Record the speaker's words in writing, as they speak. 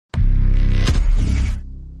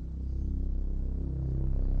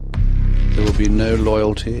be no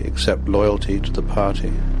loyalty except loyalty to the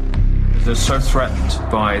party. They're so threatened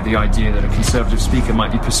by the idea that a Conservative speaker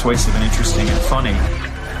might be persuasive and interesting and funny.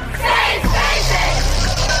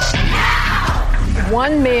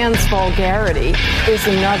 One man's vulgarity is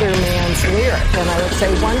another man's lyric. And I would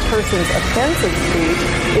say one person's offensive speech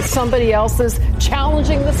is somebody else's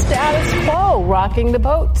challenging the status quo, rocking the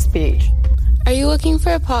boat speech. Are you looking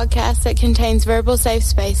for a podcast that contains verbal safe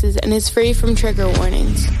spaces and is free from trigger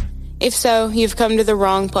warnings? If so, you've come to the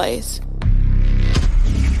wrong place.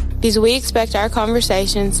 Because we expect our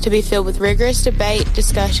conversations to be filled with rigorous debate,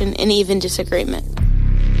 discussion, and even disagreement.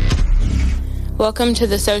 Welcome to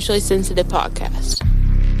the Socially Sensitive Podcast.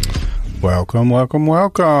 Welcome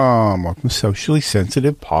to Socially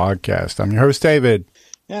Sensitive Podcast. I'm your host, David.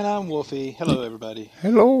 And I'm Wolfie. Hello, everybody.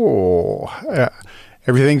 Hello.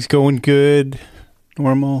 Everything's going good,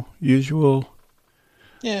 normal, usual.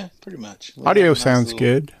 Yeah, pretty much. Audio sounds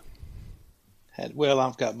good.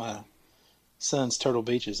 I've got my son's Turtle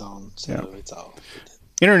Beaches on, so It's all good.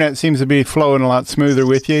 Internet seems to be flowing a lot smoother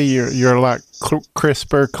with you. You're a lot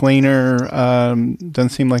crisper, cleaner. Doesn't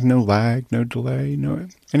seem like no lag, no delay, no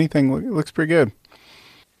anything. It looks pretty good.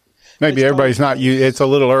 Maybe everybody's not. It's a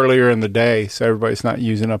little earlier in the day, so everybody's not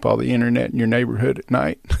using up all the internet in your neighborhood at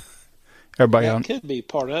night. That could be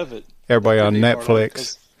part of it. Everybody on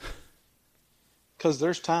Netflix. Because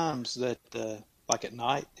there's times that, like at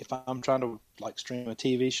night, if I'm trying to stream a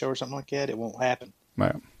TV show or something like that, it won't happen.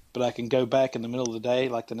 Right. But I can go back in the middle of the day,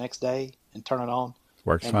 like the next day, and turn it on.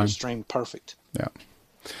 Works and fine. it'll stream perfect. Yeah.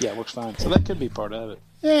 Yeah, it works fine. So that could be part of it.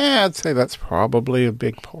 Yeah, I'd say that's probably a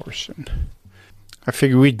big portion. I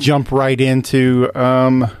figure we'd jump right into.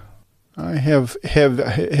 Have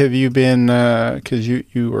you been? Because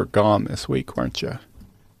you were gone this week, weren't you?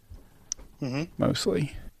 Mm-hmm.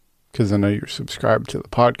 Mostly, because I know you're subscribed to the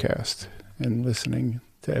podcast and listening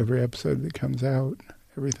to every episode that comes out,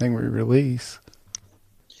 everything we release.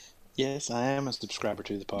 Yes, I am a subscriber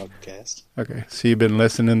to the podcast. Okay, so you've been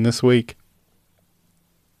listening this week?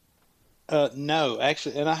 No,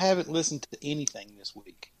 actually, and I haven't listened to anything this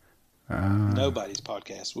week. Nobody's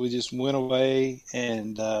podcast. We just went away,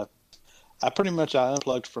 and I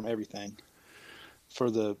unplugged from everything.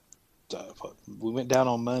 We went down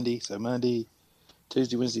on Monday, so Monday,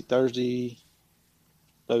 Tuesday, Wednesday, Thursday,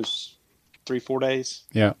 those 3-4 days.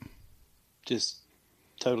 Yeah. Just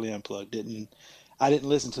totally unplugged. I didn't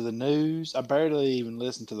listen to the news. I barely even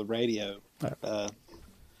listened to the radio.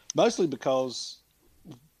 Mostly because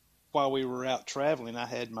while we were out traveling, I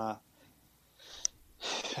had my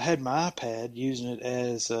iPad using it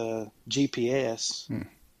as a GPS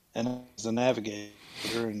and as a navigator,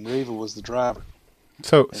 and Reva was the driver.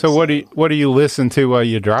 So what do you listen to while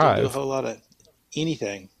you drive? Do a whole lot of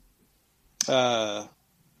anything.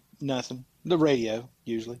 Nothing. The radio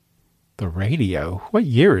usually. The radio? What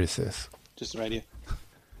year is this? Just the radio.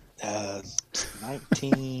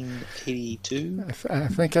 1982. I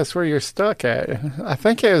think that's where you're stuck at. I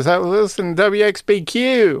think I was listening to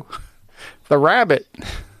WXBQ, The Rabbit.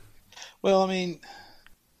 Well, I mean,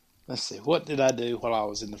 let's see. What did I do while I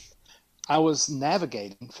was I was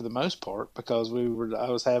navigating for the most part because I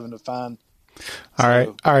was having to find. All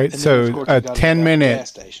right. So a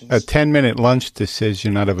 10-minute lunch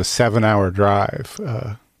decision out of a 7-hour drive.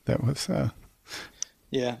 That was.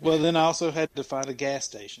 Yeah. Well, then I also had to find a gas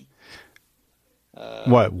station.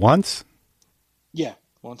 What, once? Yeah,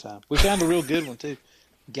 one time. We found a real good one, too.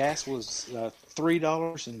 Gas was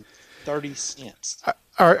 $3.30.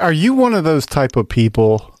 Are you one of those type of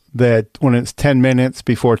people that when it's 10 minutes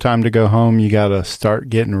before time to go home, you got to start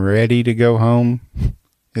getting ready to go home?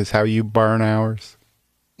 Is how you burn hours?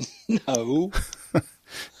 No.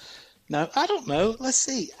 No, I don't know. Let's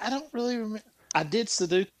see. I don't really remember. I did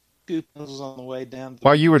Sudoku puzzles on the way down.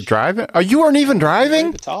 While you were driving? Oh, you weren't even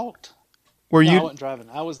driving? We talked. I wasn't driving.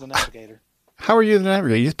 I was the navigator. How are you the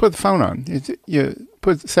navigator? You just put the phone on. You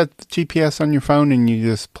set the GPS on your phone and you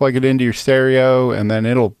just plug it into your stereo, and then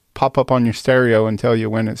it'll pop up on your stereo and tell you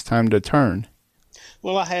when it's time to turn.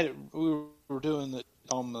 Well, I had it. We were doing it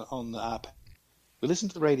on the iPad. We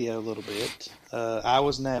listened to the radio a little bit. I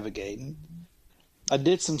was navigating. I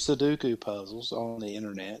did some Sudoku puzzles on the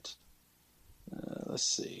internet. Let's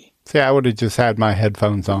see. See, I would have just had my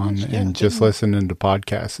headphones on and just listening to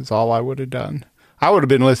podcasts is all I would have done. I would have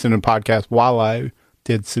been listening to podcasts while I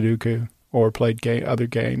did Sudoku or played other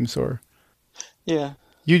games. Yeah.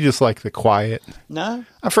 You just like the quiet. No.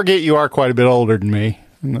 I forget you are quite a bit older than me,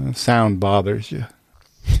 and the sound bothers you.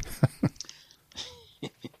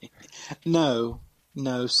 No,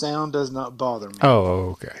 sound does not bother me.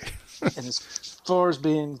 Oh, okay. And as far as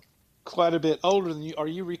being quite a bit older than you, are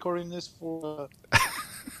you recording this for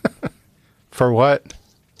For what?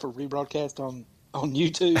 For rebroadcast on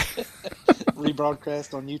YouTube.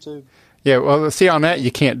 Rebroadcast on YouTube. Yeah, well, see, on that,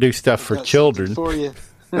 you can't do stuff for children. For you.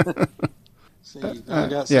 See, I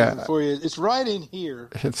got something for you. It's right in here.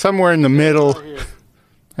 It's somewhere in the middle. Right here.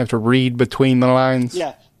 I have to read between the lines.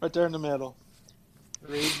 Yeah, right there in the middle.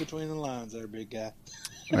 Read between the lines there, big guy.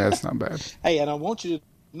 That's not bad. Hey, and I want you to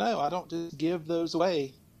know, I don't just give those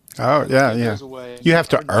away. Oh, yeah. Those away. You have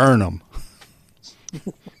to earn them.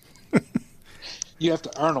 You have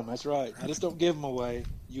to earn them. That's right. I just don't give them away.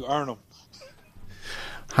 You earn them.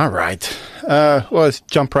 All right. Well, let's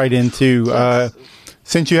jump right into.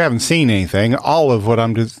 Since you haven't seen anything, all of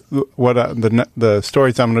the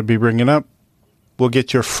stories I'm going to be bringing up, we'll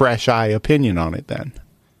get your fresh eye opinion on it. Then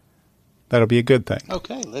that'll be a good thing.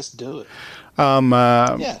 Okay, let's do it.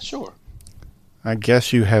 Yeah, sure. I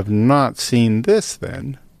guess you have not seen this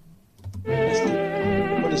then.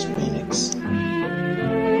 What is Phoenix?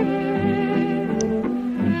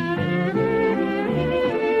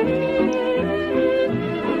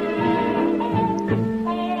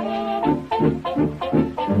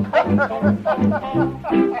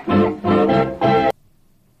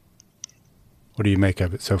 What do you make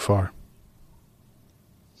of it so far?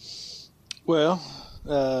 Well,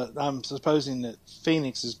 I'm supposing that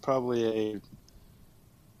Phoenix is probably a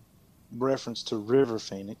reference to River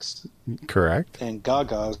Phoenix. Correct. And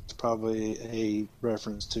Gaga is probably a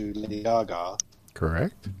reference to Lady Gaga.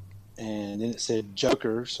 Correct. And then it said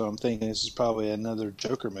Joker, so I'm thinking this is probably another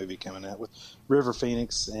Joker movie coming out with River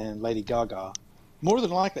Phoenix and Lady Gaga. More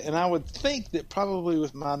than likely, and I would think that probably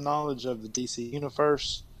with my knowledge of the DC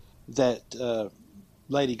universe, that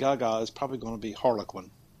Lady Gaga is probably going to be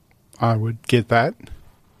Harlequin. I would get that.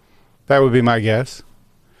 That would be my guess.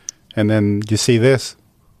 And then you see this,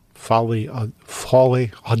 Folie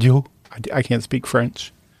Adieu. I can't speak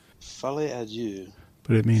French. Folie Adieu.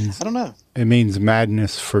 But it means, I don't know. It means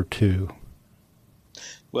madness for two.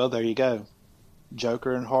 Well, there you go.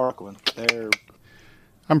 Joker and Harlequin.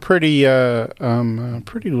 I'm pretty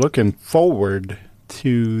looking forward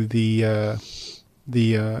to the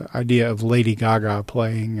idea of Lady Gaga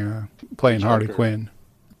playing Harley Quinn.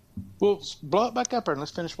 Well, blow it back up there and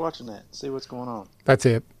let's finish watching that. See what's going on. That's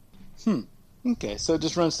it. Okay, so it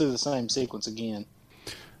just runs through the same sequence again.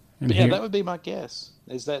 And yeah, that would be my guess.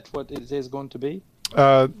 Is that what it is going to be?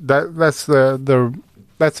 That's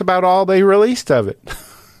about all they released of it.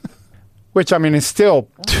 Which, I mean, is still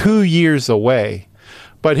 2 years away.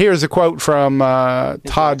 But here's a quote from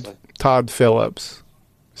Todd Phillips.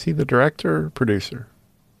 Is he the director or producer?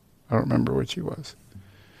 I don't remember which he was.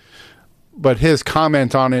 But his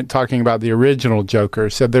comment on it, talking about the original Joker,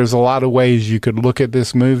 said there's a lot of ways you could look at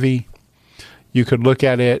this movie. You could look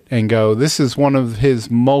at it and go, this is one of his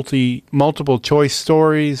multiple choice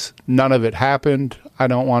stories. None of it happened. I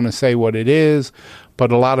don't want to say what it is,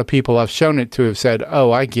 but a lot of people I've shown it to have said,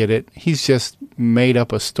 oh, I get it. He's just made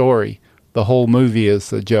up a story. The whole movie is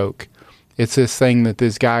the joke. It's this thing that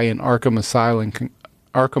this guy in Arkham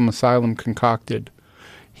Asylum concocted.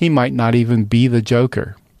 He might not even be the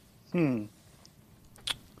Joker.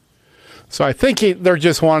 So I think they're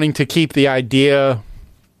just wanting to keep the idea,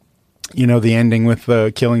 the ending with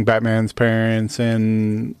the killing Batman's parents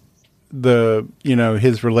and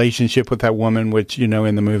his relationship with that woman, which,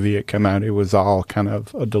 in the movie it came out, it was all kind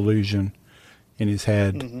of a delusion in his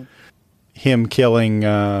head. Mm-hmm. Him killing,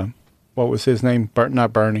 what was his name?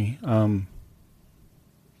 Not Bernie,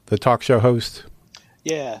 the talk show host.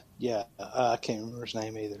 Yeah. I can't remember his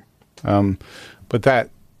name either. But that,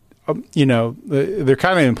 they're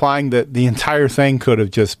kind of implying that the entire thing could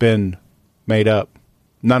have just been made up.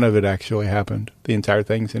 None of it actually happened. The entire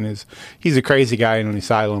thing's he's a crazy guy in the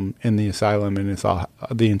asylum, and it's all,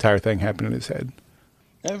 the entire thing happened in his head.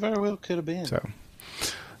 That very well could have been.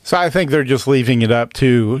 So I think they're just leaving it up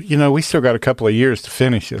to, we still got a couple of years to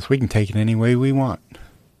finish this. We can take it any way we want.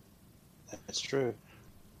 That's true.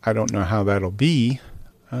 I don't know how that'll be,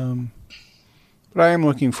 but I am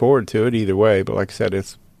looking forward to it either way. But like I said,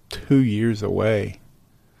 it's 2 years away.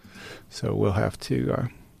 So we'll have to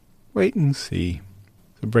wait and see.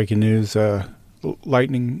 So breaking news,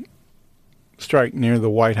 lightning strike near the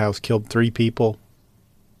White House killed 3 people.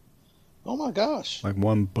 Oh my gosh. Like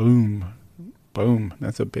one boom. Boom.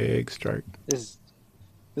 That's a big strike. Is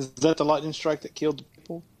that the lightning strike that killed the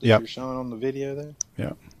people that you're showing on the video there?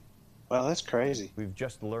 Yeah. Wow, that's crazy. We've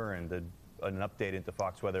just learned an update into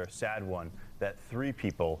Fox Weather, a sad one, that 3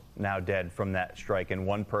 people now dead from that strike, and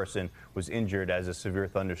 1 person was injured as a severe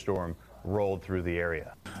thunderstorm rolled through the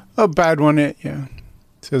area. A bad one, yeah.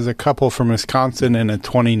 It says a couple from Wisconsin and a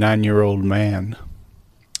 29-year-old man.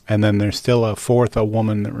 And then there's still a 4th, a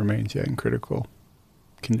woman that remains in critical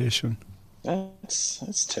condition.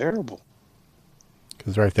 That's terrible.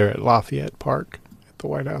 Because right there at Lafayette Park at the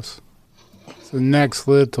White House. So the next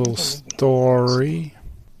little story.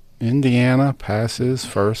 Indiana passes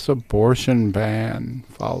first abortion ban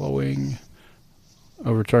following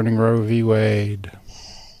overturning Roe v. Wade.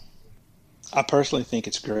 I personally think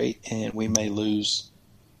it's great, and we may lose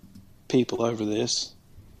people over this,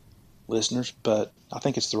 listeners, but I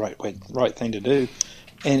think it's the right thing to do.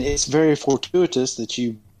 And it's very fortuitous that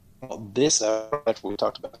you brought this up after we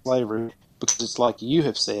talked about slavery, because it's like you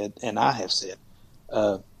have said, and I have said,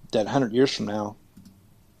 that 100 years from now,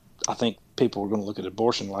 I think people are going to look at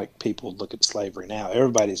abortion like people look at slavery now.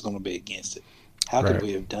 Everybody's going to be against it. How could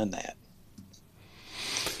we have done that?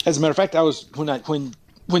 As a matter of fact, I was when I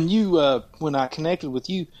connected with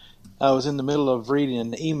you, I was in the middle of reading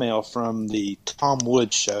an email from the Tom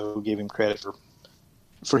Woods show. Give him credit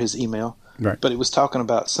for his email, right? But it was talking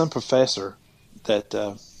about some professor that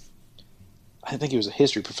I think he was a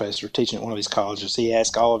history professor teaching at one of these colleges. He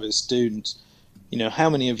asked all of his students, how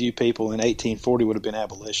many of you people in 1840 would have been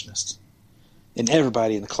abolitionists? And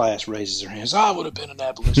everybody in the class raises their hands. I would have been an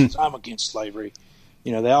abolitionist. I'm against slavery.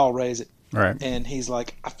 They all raise it. Right. And he's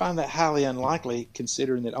like, I find that highly unlikely,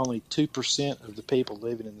 considering that only 2% of the people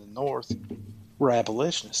living in the North were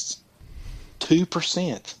abolitionists.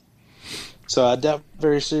 2%. So I doubt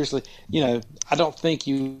very seriously. I don't think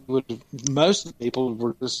you would. Most of the people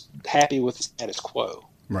were just happy with the status quo.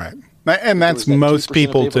 Right. And that's most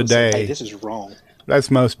people today. Say, hey, this is wrong. That's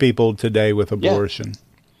most people today with abortion. Yeah.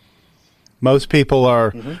 Most people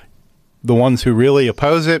are the ones who really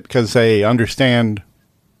oppose it because they understand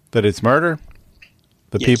that it's murder.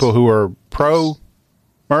 The people who are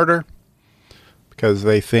pro-murder because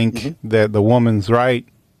they think that the woman's right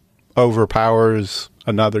overpowers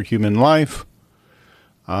another human life.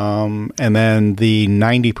 And then the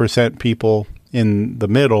 90% people in the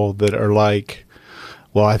middle that are like,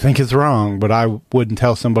 well, I think it's wrong, but I wouldn't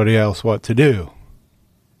tell somebody else what to do.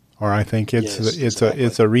 Or I think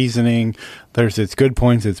it's a reasoning. There's its good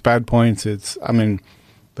points, its bad points. They'll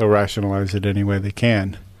rationalize it any way they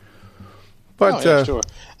can. But sure.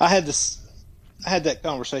 I had that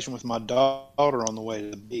conversation with my daughter on the way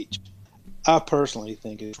to the beach. I personally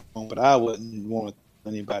think it's wrong, but I wouldn't want to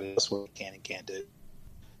tell anybody else what they can and can't do.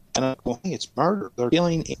 And I'm going, it's murder. They're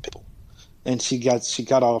killing people. And she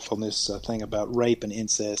got off on this thing about rape and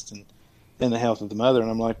incest and the health of the mother. And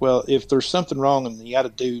I'm like, well, if there's something wrong and you got to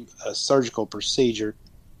do a surgical procedure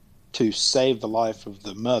to save the life of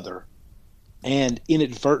the mother, and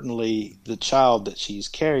inadvertently the child that she's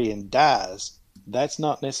carrying dies, that's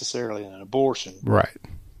not necessarily an abortion. Right.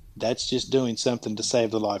 That's just doing something to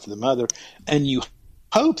save the life of the mother. And you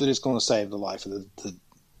hope that it's going to save the life of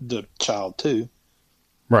the child too.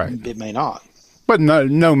 Right. It may not. But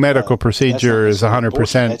no medical procedure is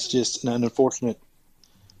 100%. That's just an unfortunate.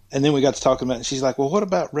 And then we got to talking about it, and she's like, well, what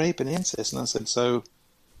about rape and incest? And I said,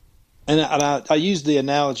 and I used the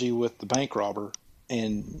analogy with the bank robber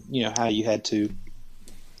and, how you had to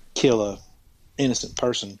kill a innocent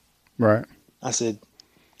person. Right. I said,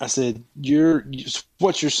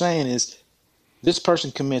 what you're saying is this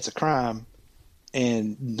person commits a crime,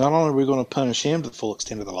 and not only are we going to punish him to the full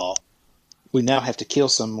extent of the law, we now have to kill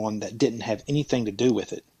someone that didn't have anything to do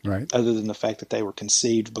with it. Right. Other than the fact that they were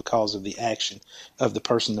conceived because of the action of the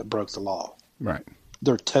person that broke the law. Right.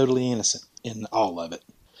 They're totally innocent in all of it.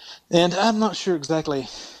 And I'm not sure exactly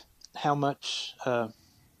how much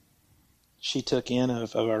she took in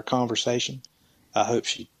of our conversation. I hope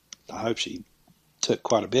she took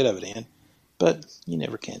quite a bit of it in, but you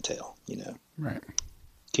never can tell, Right.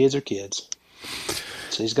 Kids are kids.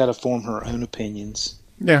 She's got to form her own opinions.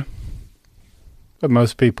 Yeah. But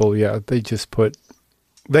most people, they just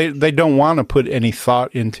they don't want to put any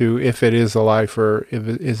thought into if it is a life or if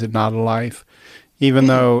it is it not a life, even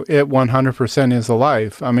though it 100% is a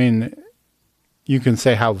life. You can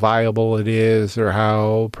say how viable it is or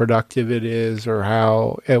how productive it is or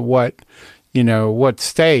how at what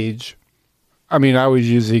stage. I always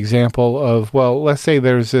use the example of, well, let's say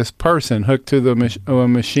there's this person hooked to a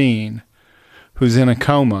machine who's in a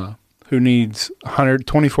coma, who needs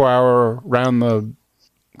 124-hour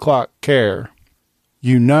round-the-clock care.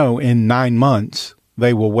 In 9 months,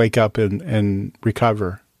 they will wake up and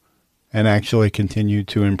recover and actually continue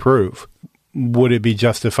to improve. Would it be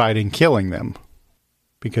justified in killing them?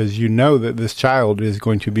 Because that this child is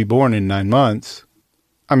going to be born in 9 months.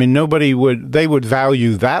 They would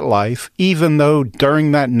value that life, even though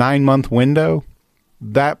during that 9-month window,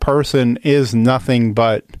 that person is nothing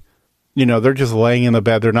but, they're just laying in the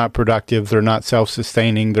bed. They're not productive. They're not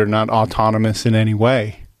self-sustaining. They're not autonomous in any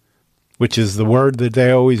way, which is the word that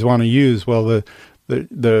they always want to use. Well,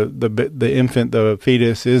 the infant, the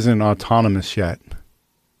fetus, isn't autonomous yet,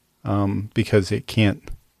 because it can't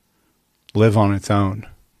live on its own.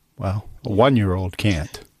 Well, a 1-year-old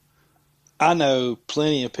can't. I know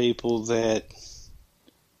plenty of people that,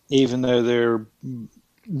 even though they're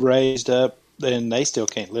raised up, then they still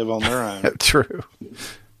can't live on their own. True.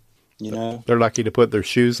 You know, they're lucky to put their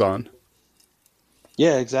shoes on.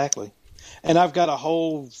 Yeah, exactly. And I've got a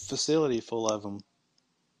whole facility full of them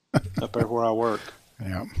up there where I work.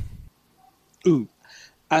 Yeah. Ooh,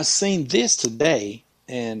 I seen this today,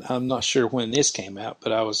 and I'm not sure when this came out,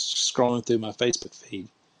 but I was scrolling through my Facebook feed,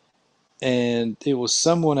 and it was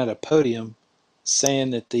someone at a podium saying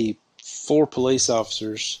that the four police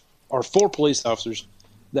officers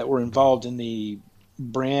that were involved in the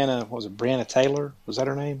Breonna Taylor? Was that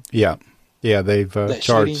her name? Yeah. Yeah, they've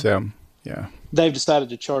charged them. Yeah. They've decided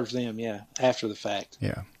to charge them, after the fact.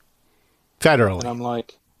 Yeah. Federally. And I'm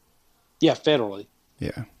like, yeah, federally.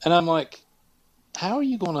 Yeah. And I'm like, how are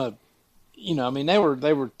you going to,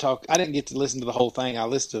 they were talking, I didn't get to listen to the whole thing. I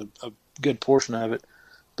listened to a good portion of it,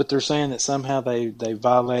 but they're saying that somehow they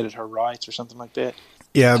violated her rights or something like that.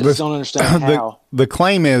 Yeah. I just don't understand how. The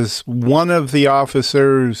claim is one of the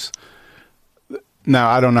officers, now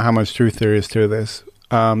I don't know how much truth there is to this.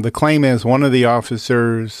 The claim is one of the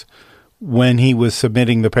officers, when he was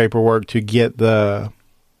submitting the paperwork to get the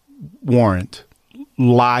warrant,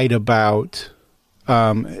 lied about.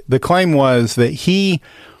 The claim was that he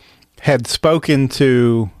had spoken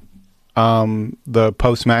to the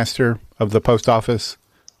postmaster of the post office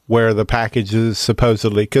where the packages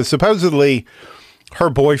supposedly, because supposedly her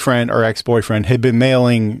boyfriend or ex-boyfriend had been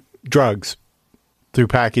mailing drugs through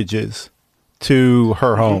packages to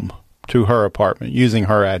her home, to her apartment, using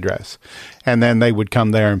her address. And then they would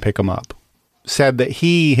come there and pick them up. Said that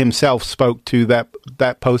he himself spoke to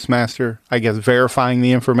that postmaster, I guess, verifying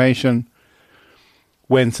the information,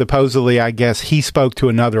 when supposedly, I guess, he spoke to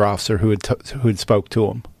another officer who had spoke to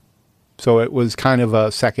him. So it was kind of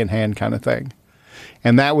a secondhand kind of thing.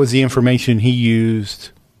 And that was the information he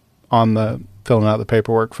used on the filling out the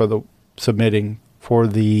paperwork for the submitting for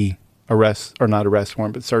the arrest, or not arrest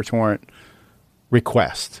warrant, but search warrant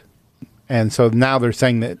request. And so now they're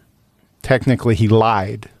saying that technically he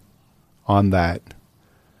lied on that.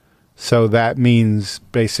 So that means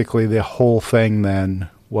basically the whole thing then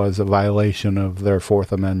was a violation of their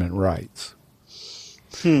Fourth Amendment rights.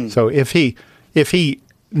 So if he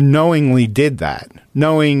knowingly did that,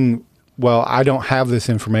 knowing, well, I don't have this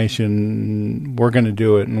information, we're going to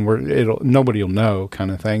do it, and nobody will know,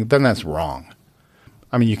 kind of thing, then that's wrong.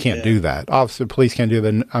 I mean, you can't do that. Police can't do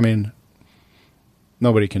that. I mean,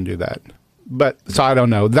 nobody can do that. But so I don't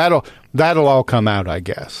know. That'll all come out, I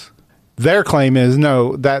guess. Their claim is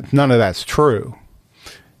no, that none of that's true.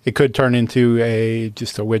 It could turn into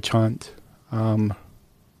just a witch hunt.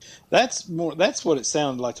 That's what it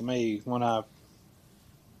sounded like to me when I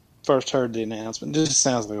first heard the announcement. It just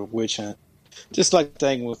sounds like a witch hunt. Just like the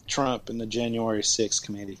thing with Trump and the January 6th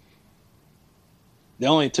committee. The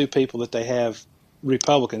only two people that they have,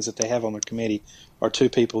 Republicans that they have on their committee, are two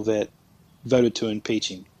people that voted to impeach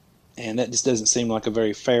him. And that just doesn't seem like a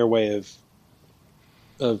very fair way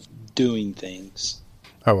of doing things.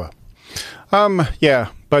 Oh, well. Yeah,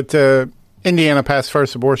 but Indiana passed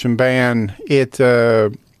first abortion ban. It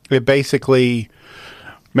basically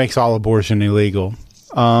makes all abortion illegal.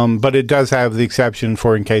 But it does have the exception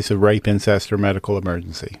for in case of rape, incest, or medical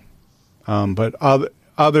emergency. But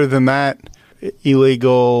other than that,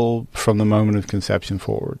 illegal from the moment of conception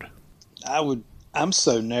forward. I'm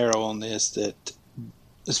so narrow on this that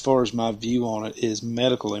as far as my view on it is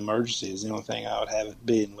medical emergency is the only thing I would have it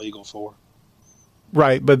being legal for.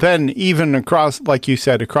 Right, but then even across, like you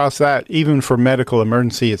said, across that, even for medical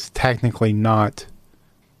emergency, it's technically not,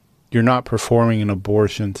 you're not performing an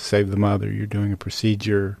abortion to save the mother. You're doing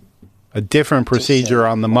a different procedure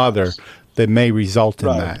on the mother that may result in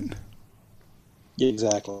that. Yeah,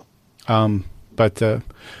 exactly. But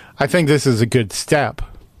I think this is a good step.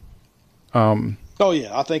 Oh,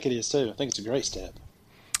 yeah, I think it is too. I think it's a great step.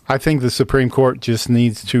 I think the Supreme Court just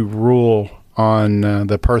needs to rule on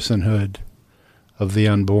the personhood of the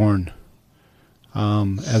unborn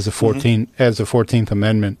as a 14th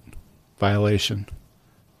Amendment violation,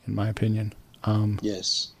 in my opinion.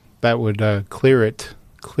 Yes, that would clear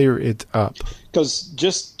it up. Because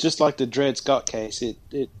just like the Dred Scott case, it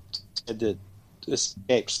said that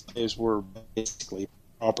escaped slaves were basically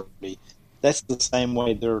property. That's the same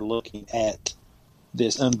way they're looking at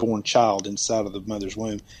this unborn child inside of the mother's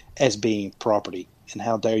womb as being property. And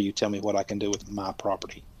how dare you tell me what I can do with my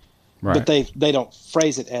property? Right. But they don't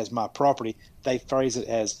phrase it as my property. They phrase it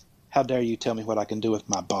as, how dare you tell me what I can do with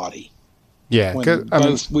my body? Yeah,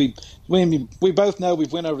 we both know,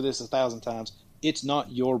 we've went over this 1,000 times. It's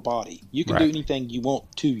not your body. You can do anything you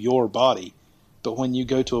want to your body, but when you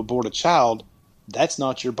go to abort a child, that's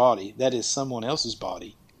not your body. That is someone else's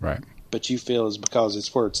body. Right. But you feel is because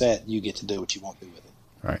it's where it's at, you get to do what you want to do with it.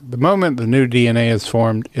 Right. The moment the new DNA is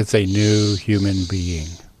formed, it's a new human being.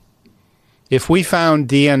 If we found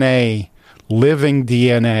DNA, living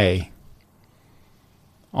DNA,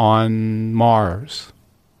 on Mars,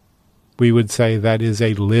 we would say that is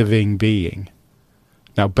a living being.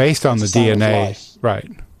 Now, based on the DNA, right,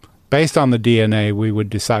 based on the DNA, we would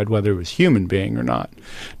decide whether it was human being or not.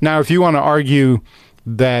 Now, if you want to argue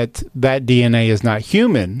that that DNA is not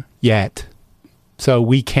human yet, so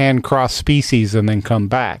we can cross species and then come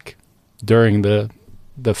back during the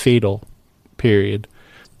fetal period,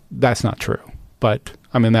 that's not true. But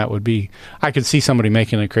I mean, that would be, I could see somebody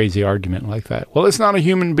making a crazy argument like that. Well, it's not a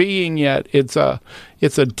human being yet. It's a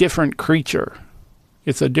different creature.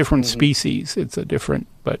 It's a different species. It's a different,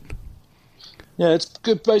 but. Yeah, it's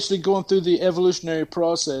basically going through the evolutionary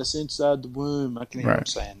process inside the womb. I can hear them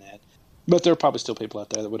saying that. But there are probably still people out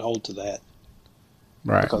there that would hold to that.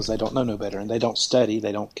 Right. Because they don't know no better and they don't study,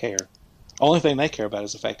 they don't care. Only thing they care about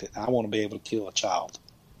is the fact that I want to be able to kill a child.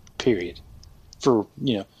 Period. For,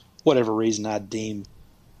 whatever reason I deem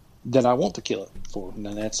that I want to kill it for, and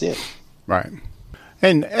that's it. Right.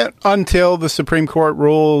 And until the Supreme Court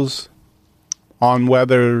rules on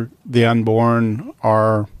whether the unborn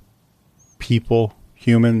are people,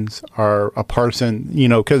 humans, are a person,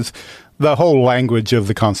 because the whole language of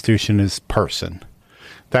the Constitution is person.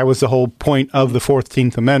 That was the whole point of the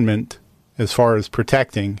 14th Amendment as far as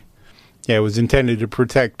protecting. Yeah, it was intended to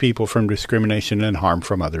protect people from discrimination and harm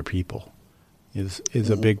from other people is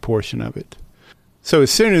a big portion of it. So as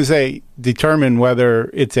soon as they determine whether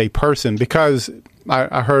it's a person, because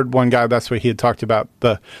I heard one guy, that's what he had talked about,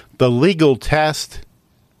 the legal test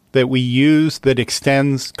that we use that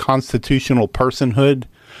extends constitutional personhood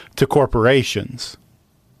to corporations,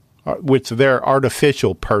 which they're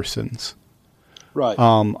artificial persons, right?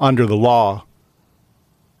 Under the law,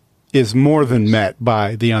 is more than met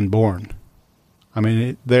by the unborn. I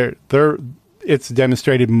mean, it's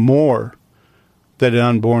demonstrated more that an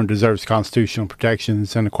unborn deserves constitutional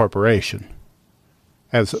protections than a corporation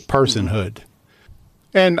as a personhood.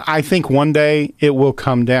 And I think one day it will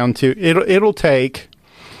come down to, it'll take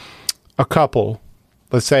a couple,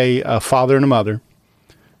 let's say a father and a mother.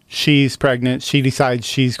 She's pregnant. She decides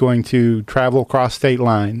she's going to travel across state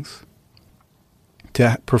lines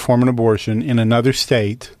to perform an abortion in another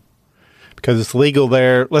state because it's legal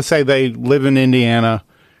there. Let's say they live in Indiana.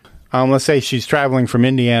 Let's say she's traveling from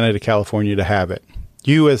Indiana to California to have it.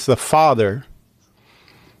 You as the father,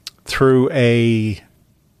 through a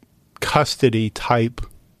custody type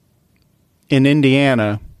in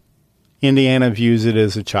Indiana views it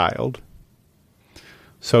as a child.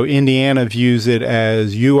 So Indiana views it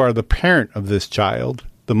as you are the parent of this child.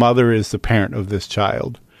 The mother is the parent of this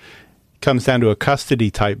child. It comes down to a custody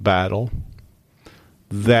type battle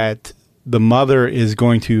that the mother is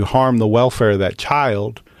going to harm the welfare of that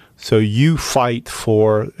child. So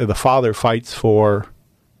the father fights for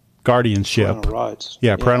guardianship. Parental rights.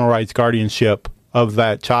 Yeah, parental rights, guardianship of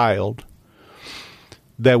that child.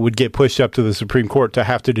 That would get pushed up to the Supreme Court to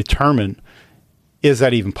have to determine, is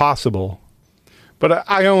that even possible? But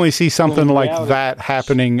I only see something like that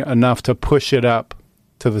happening enough to push it up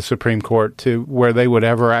to the Supreme Court to where they would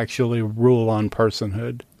ever actually rule on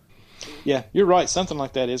personhood. Yeah, you're right. Something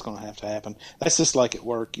like that is going to have to happen. That's just like at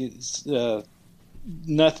work.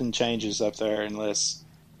 Nothing changes up there unless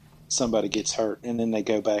somebody gets hurt, and then they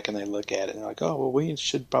go back and they look at it and they're like, oh, well, we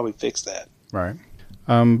should probably fix that. Right.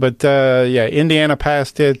 Indiana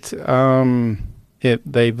passed it.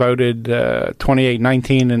 They voted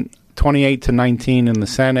 28 to 19 in the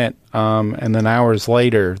Senate, and then hours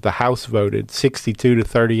later, the House voted 62 to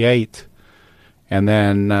 38, and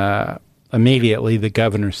then immediately the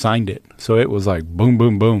governor signed it. So it was like boom,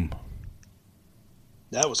 boom, boom.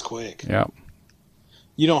 That was quick. Yeah.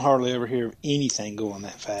 You don't hardly ever hear anything going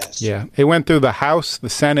that fast. Yeah. It went through the House, the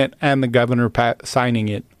Senate, and the governor signing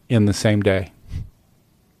it in the same day.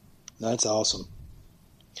 That's awesome.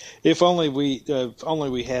 If only we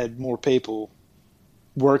had more people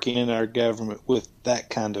working in our government with that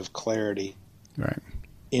kind of clarity, right,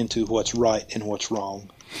 into what's right and what's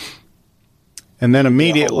wrong. And then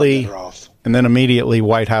immediately,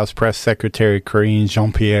 White House Press Secretary Karine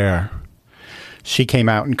Jean-Pierre, she came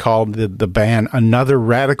out and called the ban another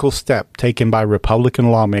radical step taken by Republican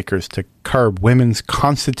lawmakers to curb women's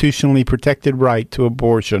constitutionally protected right to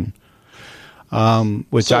abortion.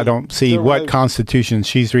 which So I don't see there what was- constitution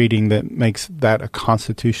she's reading that makes that a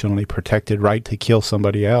constitutionally protected right to kill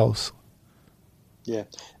somebody else. Yeah.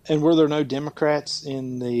 And were there no Democrats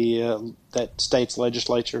in the that state's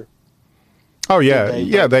legislature? Oh yeah, Did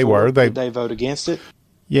yeah, vote they for were. it? They Did they vote against it?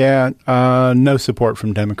 yeah, no support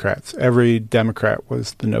from Democrats. Every Democrat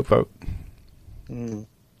was the no vote.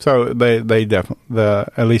 So they definitely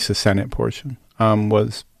at least the Senate portion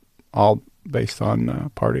was all based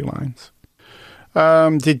on party lines.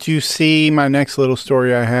 Did you see my next little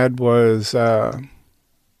story I had was Governor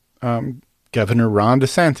Ron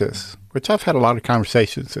DeSantis, which I've had a lot of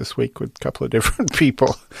conversations this week with a couple of different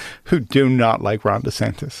people who do not like Ron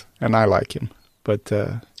DeSantis, and I like him. But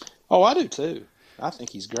Oh, I do too. I think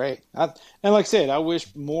he's great. And like I said, I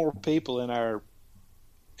wish more people in our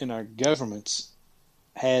governments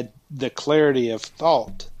had the clarity of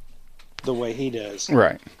thought the way he does,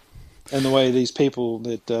 right. and the way these people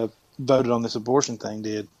that voted on this abortion thing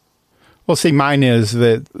did. Well, see, mine is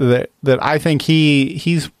that I think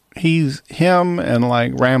he's him and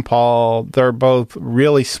like Rand Paul. They're both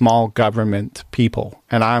really small government people,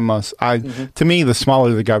 and to me, the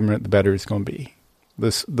smaller the government, the better it's going to be.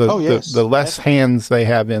 The less hands they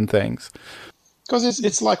have in things. Because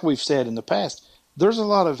it's like we've said in the past, there's a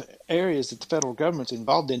lot of areas that the federal government's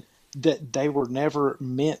involved in that they were never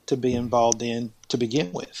meant to be involved in to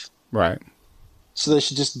begin with. Right. So they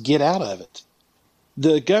should just get out of it.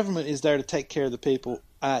 The government is there to take care of the people,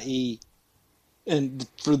 i.e., and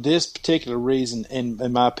for this particular reason,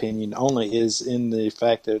 in my opinion, only is in the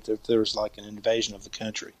fact that if there's like an invasion of the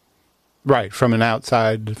country. Right, from an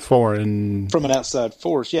outside foreign... From an outside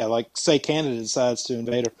force, yeah. Like, say Canada decides to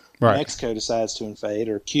invade, or Right. Mexico decides to invade,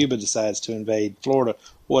 or Cuba decides to invade Florida,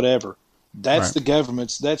 whatever. That's Right. the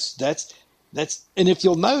government's... That's. And if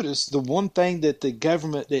you'll notice, the one thing that the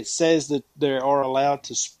government that says that they are allowed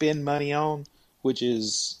to spend money on, which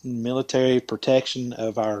is military protection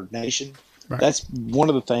of our nation, Right. that's one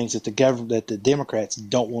of the things that the Democrats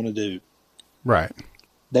don't want to do. Right.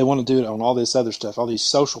 They want to do it on all this other stuff, all these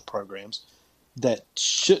social programs that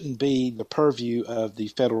shouldn't be the purview of the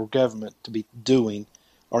federal government to be doing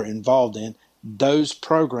or involved in. Those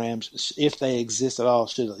programs, if they exist at all,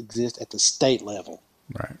 should exist at the state level.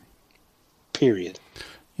 Right. Period.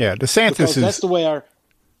 Yeah, DeSantis Because is... that's the way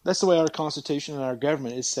our Constitution and our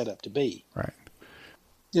government is set up to be. Right.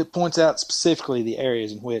 It points out specifically the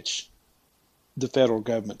areas in which the federal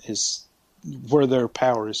government is where their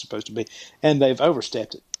power is supposed to be, and they've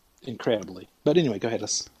overstepped it incredibly. But anyway, go ahead.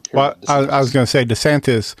 Let's hear Well, about I was going to say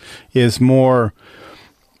DeSantis is more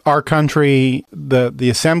our country, the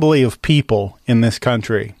assembly of people in this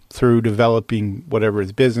country through developing whatever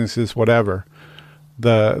its businesses, whatever,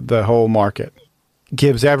 the whole market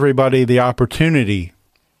gives everybody the opportunity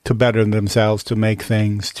to better themselves, to make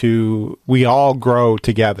things, we all grow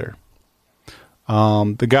together.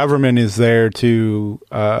 The government is there to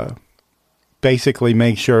basically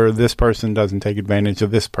make sure this person doesn't take advantage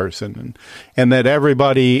of this person, and that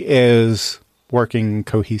everybody is working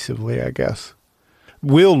cohesively, I guess.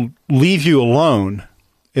 We'll leave you alone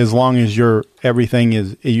as long as you're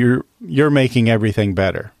making everything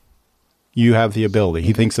better. You have the ability.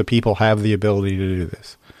 He thinks the people have the ability to do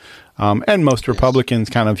this. And most Republicans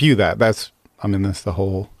kind of view that. That's the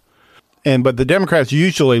whole... But the Democrats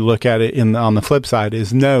usually look at it on the flip side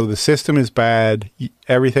is, no, the system is bad.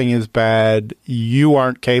 Everything is bad. You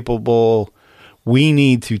aren't capable. We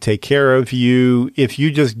need to take care of you. If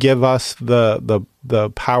you just give us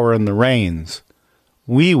the power and the reins,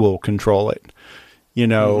 we will control it.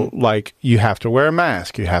 Like you have to wear a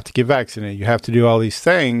mask. You have to get vaccinated. You have to do all these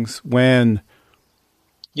things when...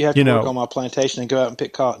 You have to work on my plantation and go out and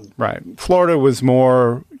pick cotton. Right. Florida was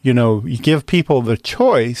more, you give people the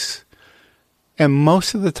choice... And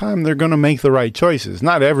most of the time, they're going to make the right choices.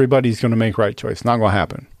 Not everybody's going to make right choice. Not going to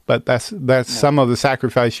happen. But that's some of the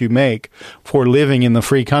sacrifice you make for living in the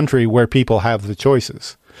free country where people have the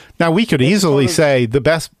choices. Now, we could easily say the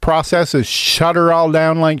best process is shut her all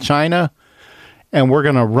down like China, and we're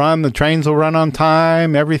going to run. The trains will run on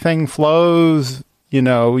time. Everything flows. You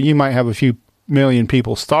might have a few million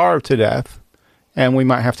people starve to death, and we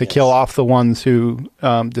might have to kill off the ones who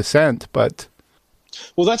dissent. But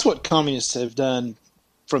well, that's what communists have done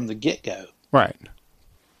from the get-go. Right.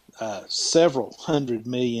 Several 100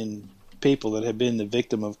 million people that have been the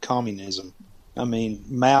victim of communism. I mean,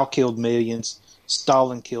 Mao killed millions.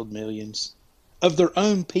 Stalin killed millions of their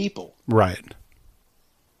own people. Right.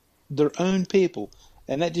 Their own people.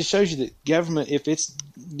 And that just shows you that government, if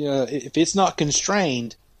it's not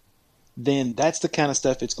constrained, then that's the kind of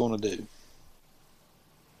stuff it's going to do.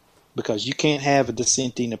 because you can't have a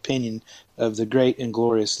dissenting opinion of the great and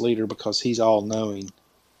glorious leader because he's all-knowing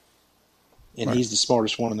and he's the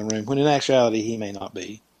smartest one in the room, when in actuality he may not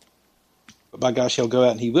be. But by gosh, he'll go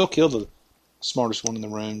out and he will kill the smartest one in the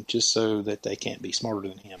room just so that they can't be smarter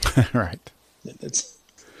than him. Right.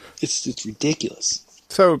 It's ridiculous.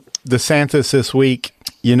 So DeSantis this week,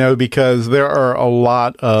 because there are a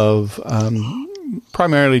lot of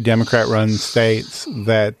primarily Democrat-run states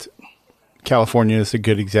that California is a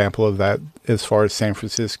good example of that, as far as San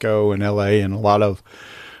Francisco and LA, and a lot of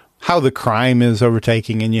how the crime is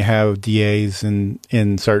overtaking, and you have DAs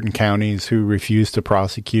in certain counties who refuse to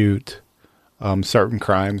prosecute certain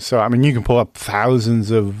crimes. So, you can pull up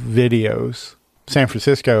thousands of videos. San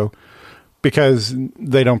Francisco, because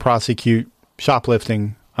they don't prosecute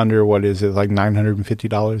shoplifting under, what is it, like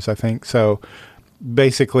 $950, I think. So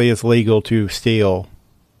basically it's legal to steal.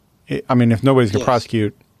 If nobody's going to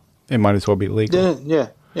prosecute, it might as well be legal. Yeah,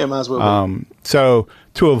 might as well be. So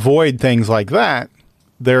to avoid things like that,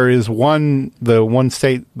 there is the one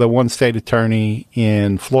state attorney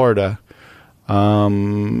in Florida. I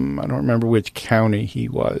don't remember which county he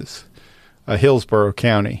was, Hillsborough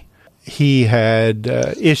County. He had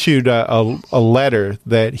issued a letter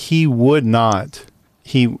that he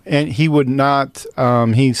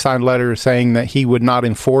signed a letter saying that he would not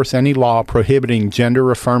enforce any law prohibiting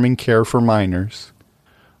gender-affirming care for minors,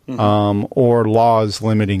 or laws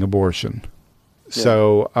limiting abortion. Yeah.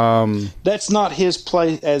 So that's not his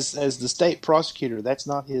place as the state prosecutor. That's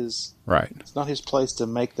not his right. It's not his place to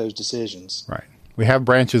make those decisions. Right. We have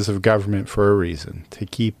branches of government for a reason, to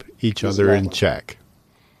keep each other in check.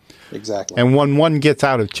 Exactly. And when one gets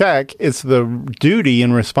out of check, it's the duty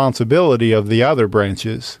and responsibility of the other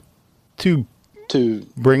branches to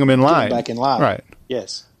bring them in line. Back in line. Right.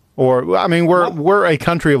 Yes. Or we're a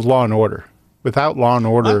country of law and order. Without law and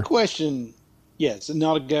order, my question, it's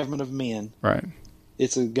not a government of men. Right.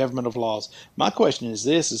 It's a government of laws. My question is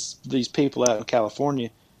this: is these people out in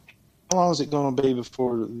California, how long is it going to be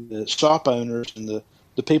before the shop owners and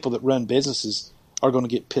the people that run businesses are going to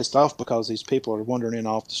get pissed off because these people are wandering in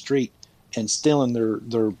off the street and stealing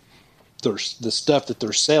the stuff that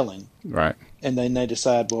they're selling? Right. And then they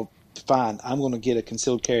decide, well, fine, I'm going to get a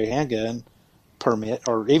concealed carry handgun permit,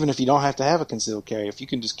 or even if you don't have to have a concealed carry, if you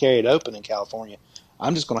can just carry it open in California,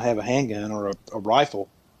 I'm just going to have a handgun or a rifle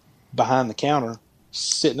behind the counter,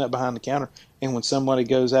 sitting up behind the counter, and when somebody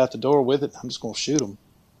goes out the door with it, I'm just going to shoot them.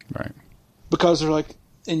 Right. Because they're like,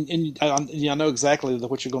 and I know exactly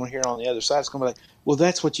what you're going to hear on the other side. It's going to be like, well,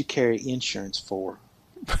 that's what you carry insurance for.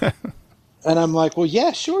 And I'm like, well,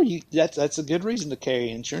 yeah, sure, that's a good reason to carry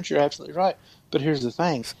insurance. You're absolutely right. But here's the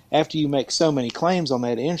thing. After you make so many claims on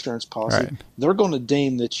that insurance policy, they're going to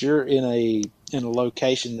deem that you're in a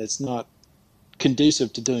location that's not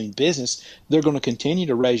conducive to doing business. They're going to continue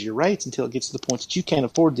to raise your rates until it gets to the point that you can't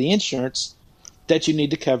afford the insurance that you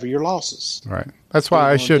need to cover your losses. Right. That's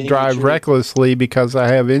why I should drive recklessly, because I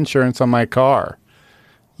have insurance on my car.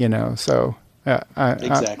 So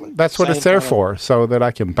exactly. That's what it's there for, so that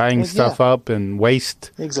I can bang stuff up and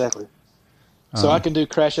waste. Exactly. So I can do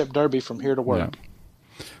crash up derby from here to work.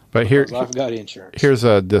 Yeah. But I've got insurance. Here's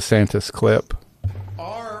a DeSantis clip.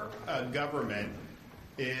 Our government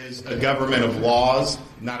is a government of laws,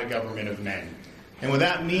 not a government of men. And what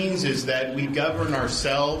that means is that we govern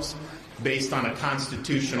ourselves based on a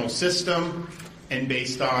constitutional system and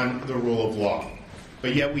based on the rule of law.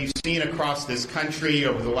 But yet we've seen across this country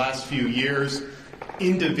over the last few years,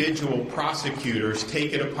 individual prosecutors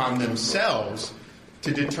take it upon themselves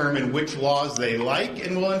to determine which laws they like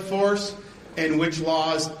and will enforce and which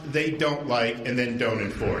laws they don't like and then don't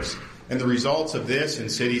enforce. And the results of this in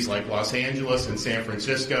cities like Los Angeles and San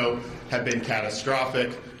Francisco have been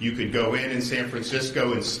catastrophic. You could go in San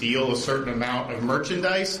Francisco and steal a certain amount of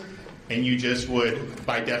merchandise, and you just would,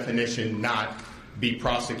 by definition, not be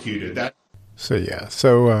prosecuted.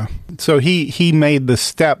 So he made the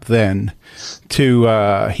step then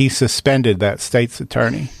to he suspended that state's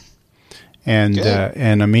attorney and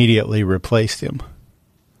immediately replaced him.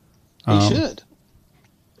 He should.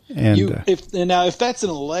 And if that's an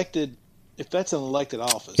elected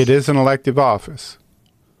office, it is an elective office.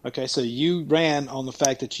 Okay, so you ran on the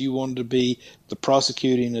fact that you wanted to be the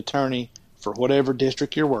prosecuting attorney for whatever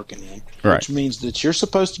district you're working in, right. Which means that you're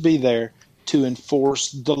supposed to be there to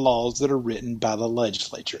enforce the laws that are written by the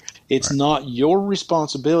legislature. It's not your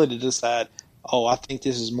responsibility to decide, oh, I think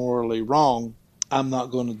this is morally wrong, I'm not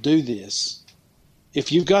going to do this.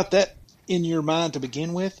 If you've got that in your mind to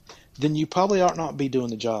begin with, then you probably ought not be doing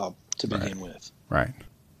the job to begin with. Right.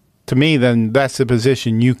 To me, then that's the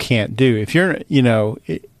position you can't do. If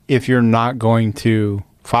you're not going to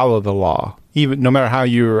follow the law, Even no matter how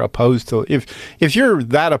you're opposed to, if you're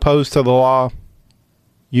that opposed to the law,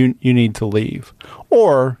 you need to leave,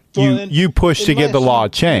 or you push to get the law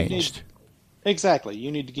changed. Exactly,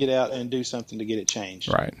 you need to get out and do something to get it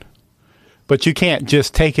changed. Right, but you can't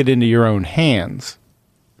just take it into your own hands.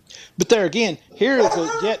 But there again, here is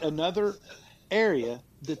yet another area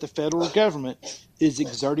that the federal government is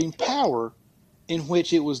exerting power in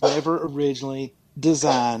which it was never originally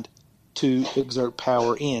designed to exert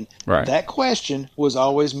power in. Right. That question was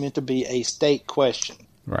always meant to be a state question.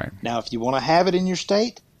 Right. Now, if you want to have it in your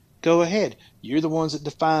state, go ahead. You're the ones that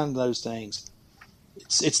define those things.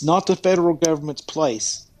 It's not the federal government's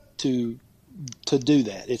place to do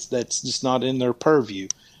that. That's just not in their purview.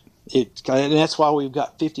 And that's why we've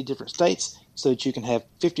got 50 different states, so that you can have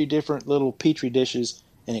 50 different little petri dishes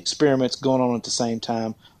and experiments going on at the same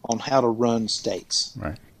time on how to run states.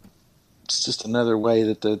 Right. It's just another way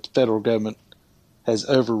that the federal government has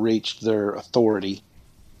overreached their authority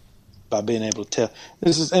by being able to tell.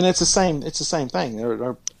 It's the same thing.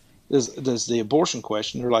 There's the abortion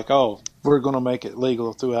question. They're like, oh, we're going to make it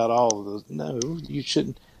legal throughout all of those. No, you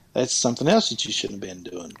shouldn't. That's something else that you shouldn't have been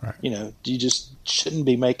doing. Right. You just shouldn't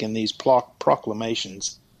be making these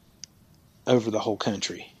proclamations over the whole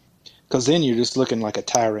country, because then you're just looking like a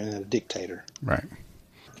tyrant and a dictator. Right.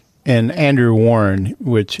 And Andrew Warren,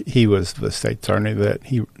 which he was the state attorney that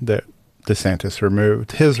DeSantis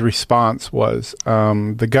removed, his response was,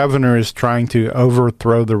 the governor is trying to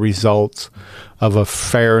overthrow the results of a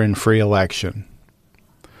fair and free election.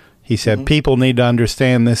 He said, people need to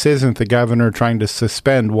understand this isn't the governor trying to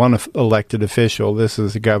suspend one elected official. This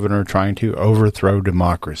is the governor trying to overthrow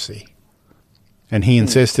democracy. And he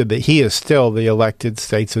insisted that he is still the elected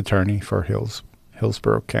state's attorney for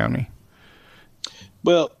Hillsborough County.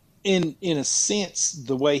 Well, in a sense,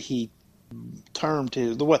 the way he termed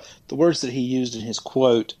the words that he used in his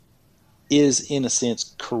quote is, in a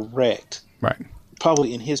sense, correct. Right.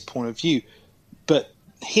 Probably in his point of view. But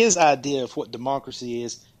his idea of what democracy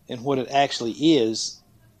is and what it actually is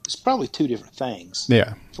probably two different things.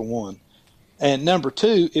 Yeah. For one. And number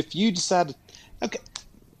two, if you decide to... Okay,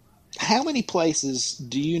 how many places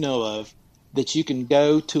do you know of that you can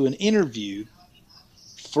go to an interview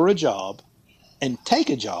for a job and take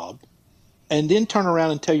a job and then turn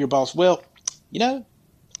around and tell your boss, well,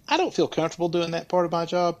 I don't feel comfortable doing that part of my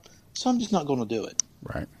job, so I'm just not going to do it.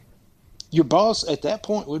 Right. Your boss at that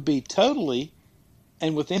point would be totally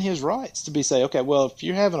and within his rights to say, okay, well, if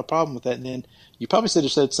you're having a problem with that, then you probably should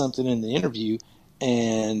have said something in the interview,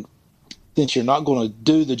 and since you're not going to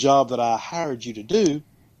do the job that I hired you to do,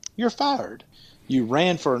 you're fired. You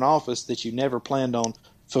ran for an office that you never planned on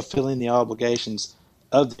fulfilling the obligations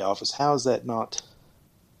of the office. How is that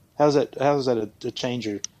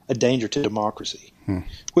a danger to democracy?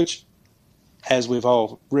 Which, as we've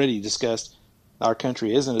already discussed, our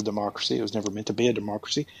country isn't a democracy. It was never meant to be a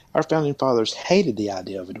democracy. Our founding fathers hated the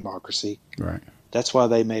idea of a democracy. Right. That's why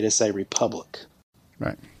they made us a republic.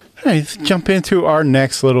 Right. All right, let's jump into our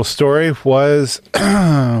next little story was,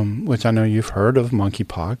 which I know you've heard of,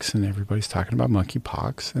 monkeypox, and everybody's talking about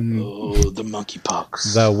monkeypox. And the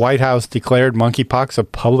monkeypox. The White House declared monkeypox a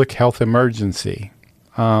public health emergency.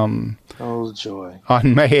 Oh, joy.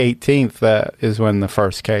 On May 18th is when the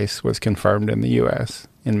first case was confirmed in the U.S.,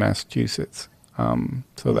 in Massachusetts.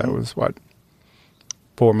 So that was,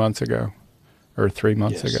 4 months ago or 3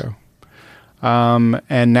 months ago.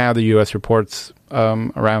 And now the U.S. reports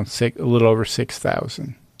around a little over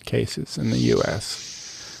 6,000 cases in the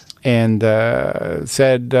U.S. And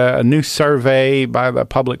said a new survey by the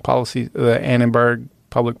Annenberg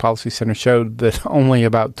Public Policy Center showed that only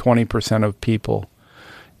about 20% of people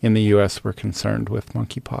in the U.S. were concerned with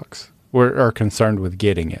monkeypox, or concerned with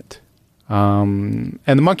getting it. And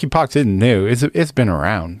the monkeypox isn't new. It's been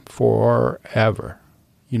around forever,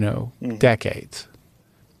 decades.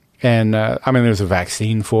 And, there's a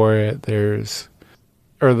vaccine for it.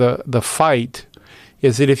 The fight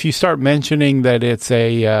is that if you start mentioning that it's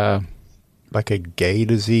like a gay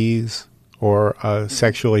disease or a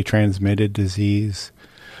sexually transmitted disease,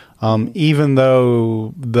 even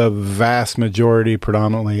though the vast majority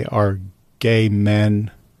predominantly are gay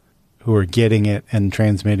men who are getting it and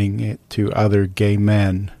transmitting it to other gay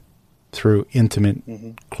men through intimate,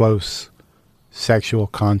 close sexual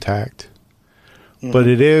contact. But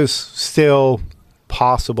it is still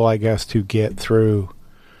possible, I guess, to get through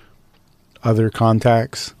other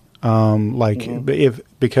contacts.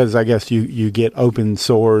 Because I guess you get open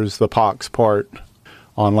sores, the pox part,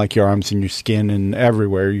 on like your arms and your skin and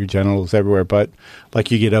everywhere, your genitals everywhere, but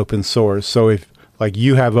like you get open sores. So if like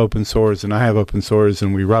you have open sores and I have open sores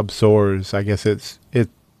and we rub sores, I guess it's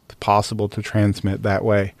possible to transmit that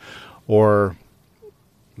way. or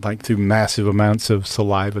like through massive amounts of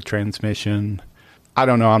saliva transmission. I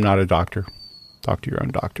don't know. I'm not a doctor. Talk to your own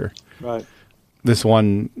doctor. Right. This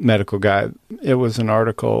one medical guy, it was an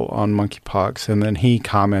article on monkeypox, and then he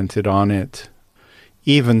commented on it.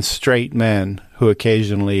 Even straight men who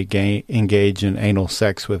occasionally engage in anal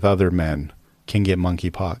sex with other men can get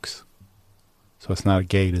monkeypox. So it's not a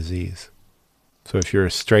gay disease. So if you're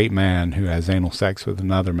a straight man who has anal sex with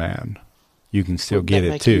another man, you can still get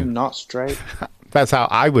it too. You not straight? That's how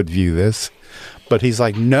I would view this. But he's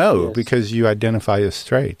like, no, because you identify as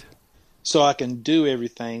straight. So I can do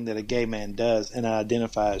everything that a gay man does, and I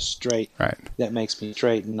identify as straight. Right. That makes me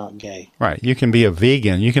straight and not gay. Right. You can be a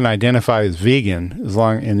vegan. You can identify as vegan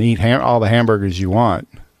and eat all the hamburgers you want,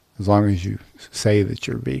 as long as you say that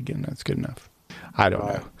you're vegan. That's good enough. I don't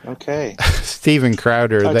know. Okay. Steven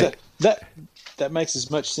Crowder. That makes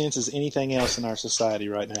as much sense as anything else in our society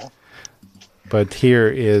right now. But here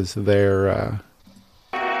is their...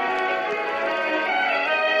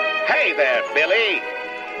 Hey there, Billy.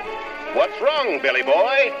 What's wrong, Billy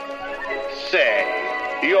boy? Say,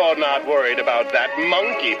 you're not worried about that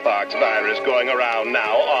monkeypox virus going around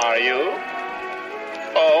now, are you?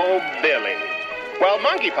 Oh, Billy. While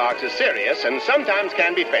monkeypox is serious and sometimes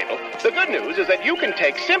can be fatal, the good news is that you can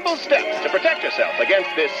take simple steps to protect yourself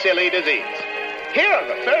against this silly disease. Here are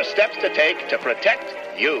the first steps to take to protect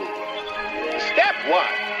you. Step 1.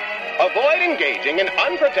 Avoid engaging in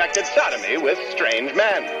unprotected sodomy with strange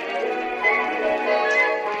men.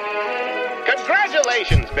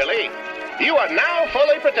 Congratulations, Billy. You are now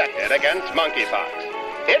fully protected against monkeypox.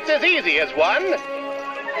 It's as easy as one.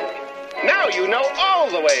 Now you know all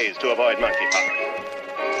the ways to avoid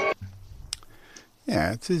monkeypox.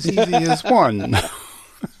 Yeah, it's as easy as one.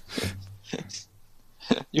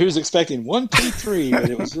 You was expecting 1, 2, 3, but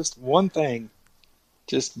it was just one thing.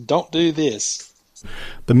 Just don't do this.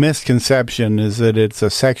 The misconception is that it's a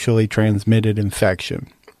sexually transmitted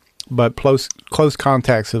infection. But close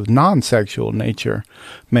contacts of non-sexual nature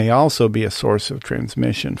may also be a source of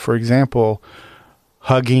transmission. For example,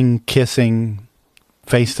 hugging, kissing,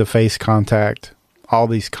 face-to-face contact, all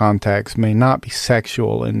these contacts may not be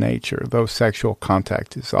sexual in nature, though sexual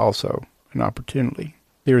contact is also an opportunity.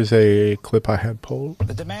 Here's a clip I had pulled.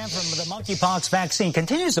 The demand from the monkeypox vaccine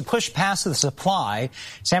continues to push past the supply.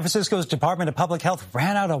 San Francisco's Department of Public Health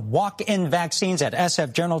ran out of walk-in vaccines at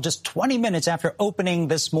SF Journal just 20 minutes after opening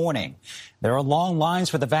this morning. There are long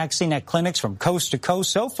lines for the vaccine at clinics from coast to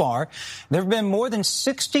coast. So far, there have been more than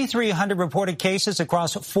 6,300 reported cases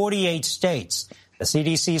across 48 states. The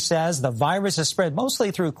CDC says the virus is spread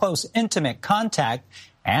mostly through close, intimate contact,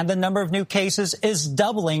 and the number of new cases is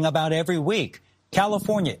doubling about every week.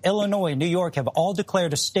 California, Illinois, New York have all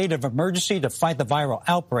declared a state of emergency to fight the viral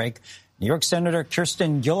outbreak. New York Senator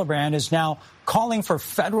Kirsten Gillibrand is now calling for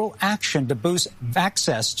federal action to boost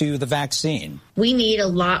access to the vaccine. We need a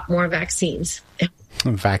lot more vaccines.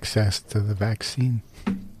 Access to the vaccine.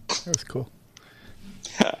 That was cool.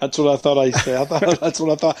 That's what I thought I said. That's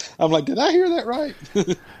what I thought. I'm like, did I hear that right?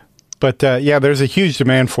 But, yeah, there's a huge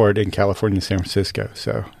demand for it in California and San Francisco.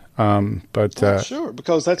 So, sure,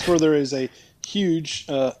 because that's where there is a huge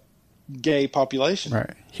gay population.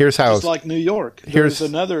 Right. Here's how, just like New York. There's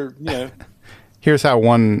another, Here's how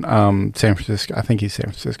one San Francisco, I think he's San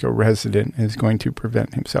Francisco resident, is going to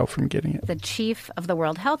prevent himself from getting it. The chief of the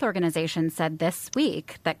World Health Organization said this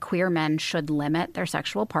week that queer men should limit their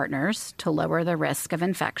sexual partners to lower the risk of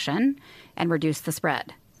infection and reduce the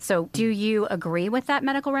spread. So do you agree with that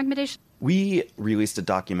medical recommendation? We released a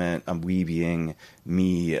document, we being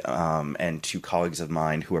me and two colleagues of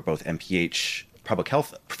mine who are both MPH public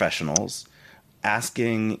health professionals,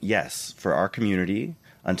 asking, yes, for our community,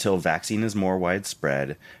 until vaccine is more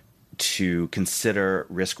widespread, to consider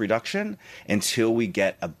risk reduction until we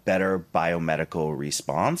get a better biomedical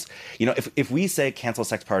response. You know, if we say cancel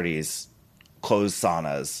sex parties, close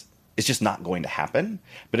saunas, it's just not going to happen.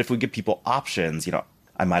 But if we give people options, you know,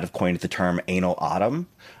 I might have coined the term anal autumn,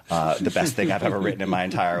 the best thing I've ever written in my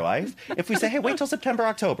entire life. If we say, hey, wait till September,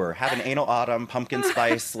 October, have an anal autumn, pumpkin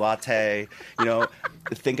spice latte, you know,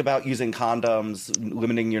 think about using condoms,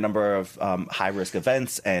 limiting your number of high-risk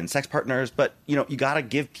events and sex partners. But, you know, you got to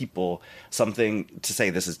give people something to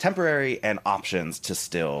say this is temporary and options to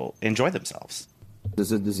still enjoy themselves. This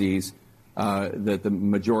is a disease that the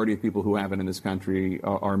majority of people who have it in this country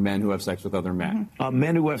are men who have sex with other men.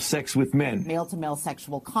 Men who have sex with men. Male-to-male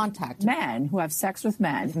sexual contact. Men who have sex with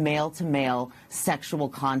men. Male-to-male sexual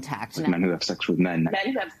contact. Men who have sex with men.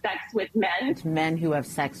 Men who have sex with men. Men who have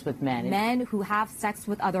sex with men. Men who have sex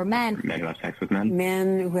with other men. Men who have sex with men.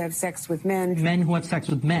 Men who have sex with men. Men who have sex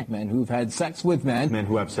with men. Men who've had sex with men. Men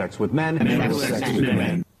who have sex with men. Men who have sex with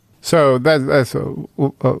men. So that's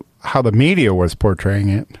how the media was portraying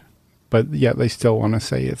it. But yet they still want to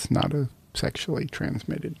say it's not a sexually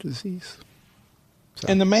transmitted disease. So.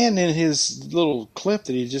 And the man in his little clip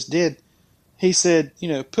that he just did, he said,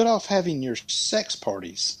 put off having your sex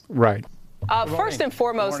parties. Right. First and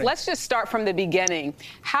foremost, let's just start from the beginning.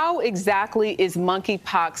 How exactly is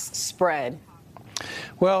monkeypox spread?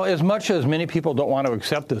 Well, as much as many people don't want to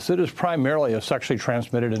accept this, it is primarily a sexually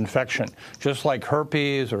transmitted infection. Just like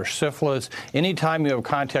herpes or syphilis, anytime you have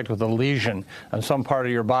contact with a lesion on some part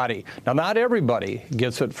of your body. Now, not everybody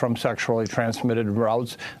gets it from sexually transmitted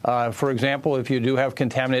routes. For example, if you do have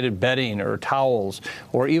contaminated bedding or towels,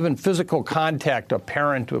 or even physical contact, a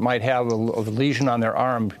parent might have a lesion on their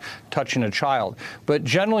arm touching a child. But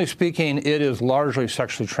generally speaking, it is largely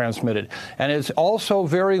sexually transmitted. And it's also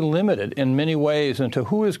very limited in many ways into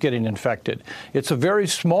who is getting infected. It's a very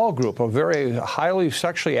small group of very highly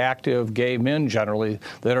sexually active gay men generally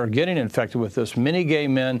that are getting infected with this. Many gay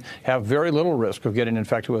men have very little risk of getting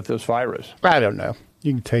infected with this virus. I don't know.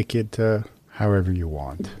 You can take it however you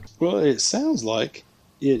want. Well, it sounds like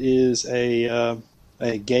it is a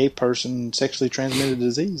gay person sexually transmitted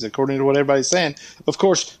disease, according to what everybody's saying. Of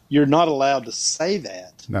course, you're not allowed to say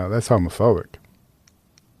that. No, that's homophobic.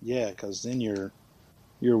 Yeah, because then you're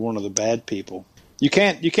one of the bad people. You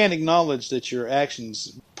can't acknowledge that your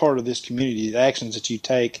actions, part of this community, the actions that you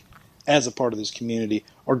take as a part of this community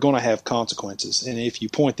are going to have consequences. And if you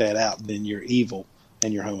point that out, then you're evil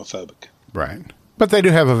and you're homophobic. Right. But they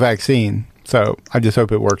do have a vaccine, so I just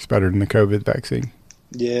hope it works better than the COVID vaccine.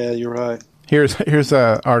 Yeah, you're right. Here's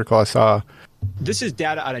an article I saw. This is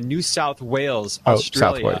data out of New South Wales,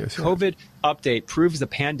 Australia. South Wales, yeah. COVID update proves the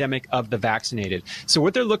pandemic of the vaccinated. So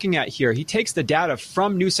what they're looking at here, he takes the data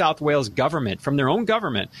from New South Wales government, from their own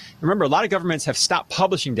government. Remember, a lot of governments have stopped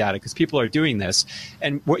publishing data because people are doing this.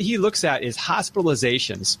 And what he looks at is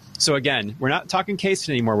hospitalizations. So again, we're not talking cases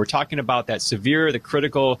anymore. We're talking about that severe, the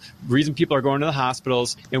critical reason people are going to the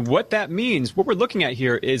hospitals. And what that means, what we're looking at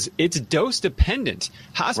here is it's dose dependent.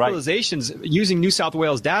 Hospitalizations using New South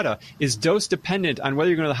Wales data is dose dependent on whether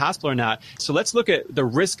you're going to the hospital or not. So let's look at the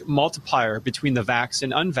risk multiplier between the vaxxed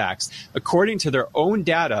and unvaxxed. According to their own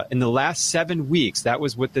data, in the last 7 weeks, that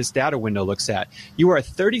was what this data window looks at, you are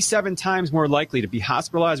 37 times more likely to be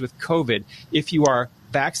hospitalized with COVID if you are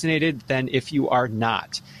vaccinated than if you are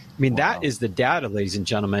not. I mean, that is the data, ladies and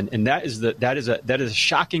gentlemen, and that is a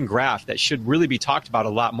shocking graph that should really be talked about a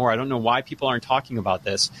lot more. I don't know why people aren't talking about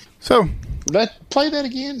this. So, play that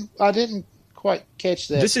again. I didn't quite catch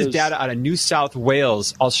that. This is data out of New South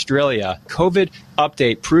Wales, Australia. COVID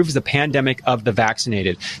update proves the pandemic of the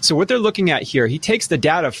vaccinated. So what they're looking at here, he takes the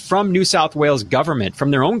data from New South Wales government,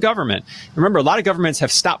 from their own government. Remember, a lot of governments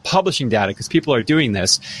have stopped publishing data because people are doing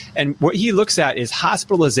this. And what he looks at is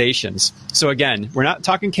hospitalizations. So again, we're not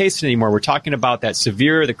talking cases anymore. We're talking about that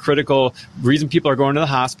severe, the critical reason people are going to the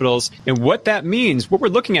hospitals. And what that means, what we're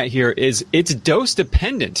looking at here is it's dose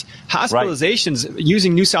dependent. Hospitalizations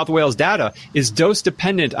using New South Wales data is dose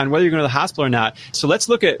dependent on whether you're going to the hospital or not. So let's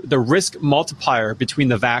look at the risk multiplier between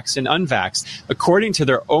the vaxxed and unvaxxed. According to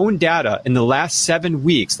their own data, in the last 7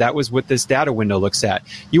 weeks, that was what this data window looks at,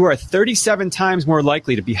 you are 37 times more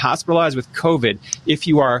likely to be hospitalized with COVID if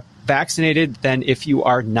you are vaccinated than if you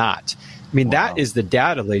are not. I mean, that is the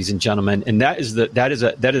data, ladies and gentlemen, and that is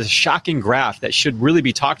a shocking graph that should really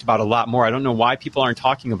be talked about a lot more. I don't know why people aren't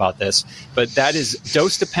talking about this, but that is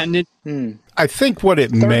dose dependent. I think what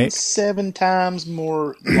it makes 37 times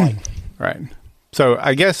more likely. Right. So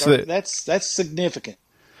I guess that's significant.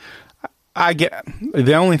 I get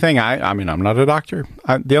the only thing I mean, I'm not a doctor.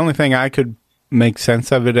 The only thing I could make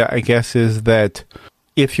sense of it, I guess, is that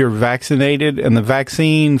if you're vaccinated and the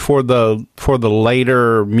vaccine for the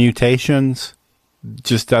later mutations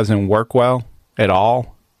just doesn't work well at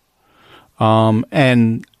all,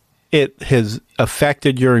 and it has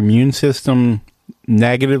affected your immune system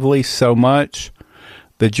negatively so much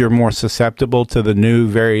that you're more susceptible to the new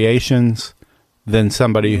variations than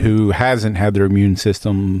somebody who hasn't had their immune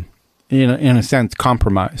system, in a sense,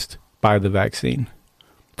 compromised by the vaccine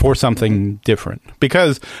for something different.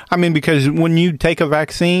 Because when you take a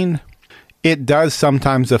vaccine, it does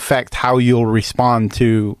sometimes affect how you'll respond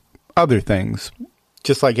to other things,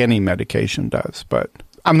 just like any medication does. But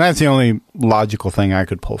that's the only logical thing I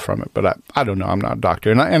could pull from it. But I don't know. I'm not a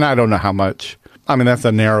doctor, and I don't know how much. I mean, that's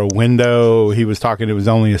a narrow window. He was talking, it was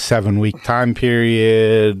only a 7-week time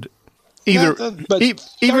period. Even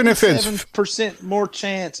if it's 7% more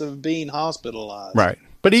chance of being hospitalized. Right.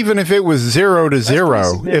 But even if it was 0 to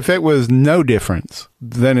 0, if it was no difference,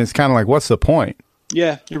 then it's kind of like, what's the point?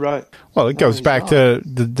 Yeah, you're right. Well, it goes back to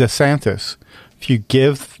DeSantis. If you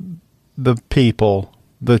give the people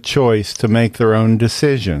the choice to make their own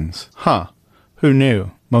decisions. Who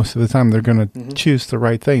knew? Most of the time they're going to choose the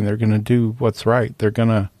right thing. They're going to do what's right. They're going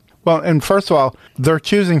to, and first of all, they're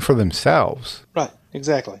choosing for themselves. Right,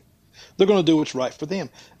 exactly. They're going to do what's right for them.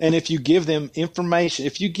 And if you give them information,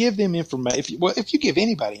 if you give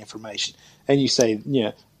anybody information and you say,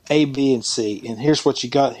 A, B, and C, and here's what you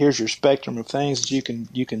got, here's your spectrum of things that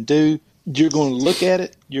you can do, you're going to look at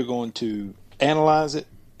it, you're going to analyze it,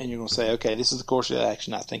 and you're going to say, okay, this is the course of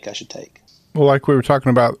action I think I should take. Well, like we were talking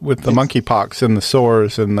about with the monkeypox and the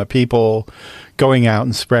sores and the people going out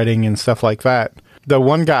and spreading and stuff like that. The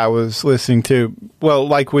one guy I was listening to,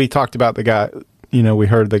 like we talked about the guy, we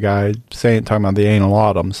heard the guy talking about the anal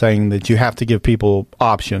autumn, saying that you have to give people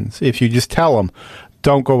options. If you just tell them,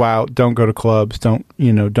 don't go out, don't go to clubs, don't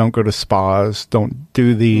go to spas, don't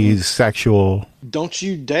do these sexual. Don't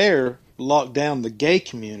you dare lock down the gay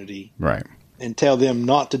community. Right. And tell them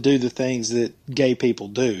not to do the things that gay people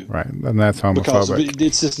do. Right, and that's homophobic. Because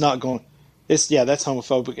it's just not going. That's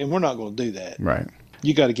homophobic, and we're not going to do that. Right.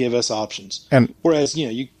 You got to give us options. And whereas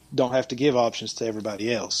you don't have to give options to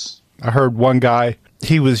everybody else. I heard one guy.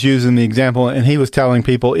 He was using the example, and he was telling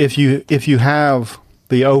people if you have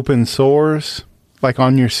the open sores like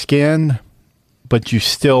on your skin, but you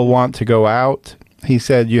still want to go out, he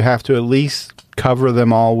said you have to at least cover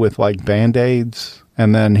them all with like Band-Aids.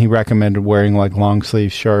 And then he recommended wearing like long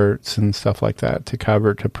sleeve shirts and stuff like that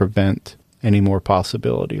to prevent any more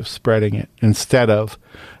possibility of spreading it. Instead of,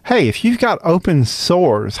 hey, if you've got open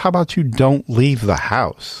sores, how about you don't leave the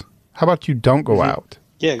house? How about you don't go out?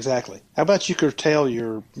 Yeah, exactly. How about you curtail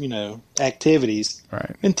your, activities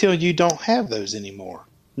until you don't have those anymore?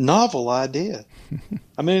 Novel idea.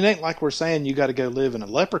 I mean, it ain't like we're saying you got to go live in a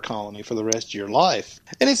leper colony for the rest of your life.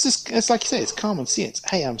 And it's like you say, it's common sense.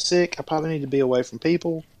 Hey, I'm sick. I probably need to be away from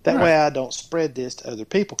people. That way I don't spread this to other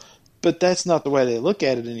people. But that's not the way they look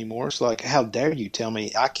at it anymore. It's like, how dare you tell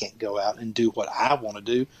me I can't go out and do what I want to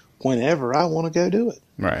do whenever I want to go do it.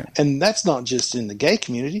 Right. And that's not just in the gay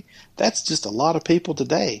community. That's just a lot of people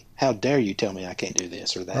today. How dare you tell me I can't do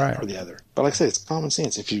this or that or the other. But like I said, it's common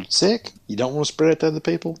sense. If you're sick, you don't want to spread it to other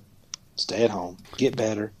people, stay at home, get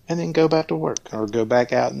better, and then go back to work or go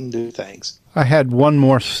back out and do things. I had one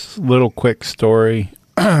more little quick story.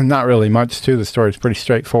 Not really much to the story. It's pretty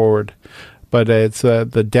straightforward. But it's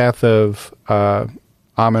the death of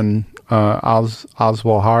Ayman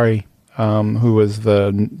al-Zawahiri, who was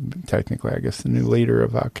technically, I guess, the new leader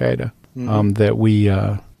of Al-Qaeda, that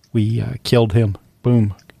we killed him.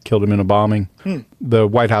 Boom. Killed him in a bombing. The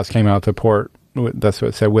White House came out with a report. That's what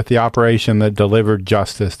it said. With the operation that delivered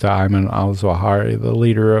justice to Ayman al-Zawahiri, the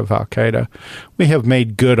leader of Al-Qaeda, we have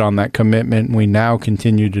made good on that commitment, and we now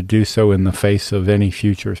continue to do so in the face of any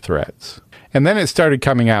future threats. And then it started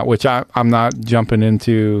coming out, which I'm not jumping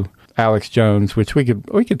into Alex Jones, which we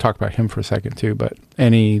could talk about him for a second too, but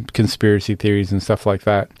any conspiracy theories and stuff like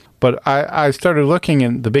that. But I started looking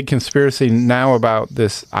at the big conspiracy now about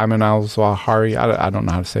this Ayman al-Zawahiri. I don't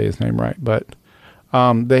know how to say his name right, but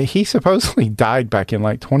he supposedly died back in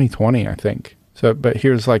like 2020, I think. So, but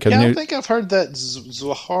here's like I think I've heard that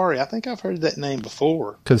Zawahiri. I think I've heard that name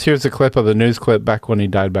before. Because here's a clip of the news clip back when he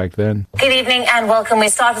died back then. Good evening and welcome. We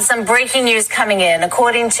start with some breaking news coming in.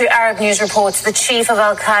 According to Arab news reports, the chief of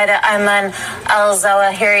Al-Qaeda, Ayman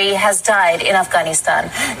al-Zawahiri, has died in Afghanistan.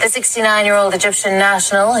 The 69-year-old Egyptian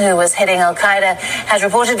national who was heading Al-Qaeda has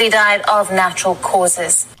reportedly died of natural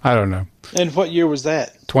causes. I don't know. And what year was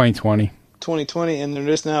that? 2020. 2020, and they're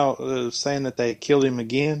just now saying that they killed him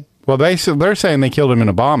again? Well, they're saying they killed him in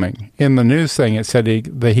a bombing. In the news thing, it said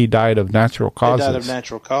that he died of natural causes. He died of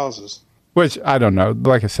natural causes. Which, I don't know.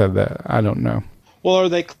 Like I said, I don't know. Well, are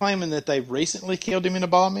they claiming that they recently killed him in a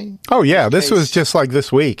bombing? Oh, yeah. This was just like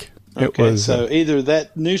this week. Okay, so either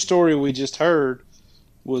that news story we just heard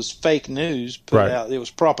was fake news put out. It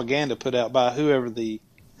was propaganda put out by whoever the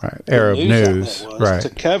Arab news was, to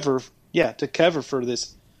cover for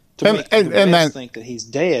this, to make the think that he's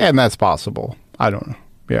dead. And that's possible. I don't know.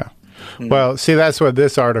 Yeah. Well, see, that's what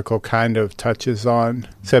this article kind of touches on.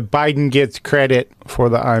 It said Biden gets credit for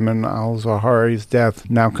the Ayman al-Zawahiri's death.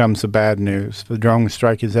 Now comes the bad news. The drone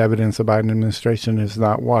strike is evidence the Biden administration has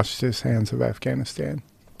not washed its hands of Afghanistan.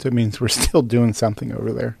 So it means we're still doing something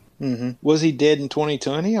over there. Mm-hmm. Was he dead in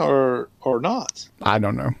 2020 or not? I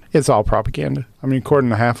don't know. It's all propaganda. I mean,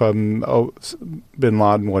 according to half of them, bin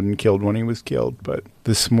Laden wasn't killed when he was killed. But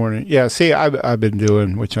this morning, see, I've been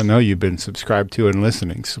doing, which I know you've been subscribed to and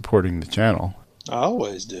listening, supporting the channel. I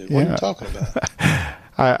always do. What are you talking about?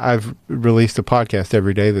 I've released a podcast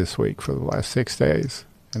every day this week for the last 6 days.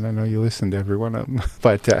 And I know you listened to every one of them.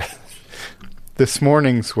 But this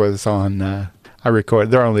morning's was on I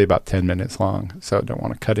record. They're only about 10 minutes long, so I don't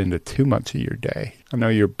want to cut into too much of your day. I know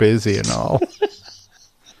you're busy and all.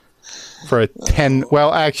 For a 10,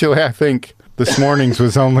 well, actually, I think this morning's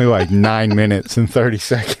was only like 9 minutes and 30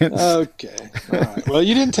 seconds. Okay. All right. Well,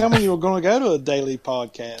 you didn't tell me you were going to go to a daily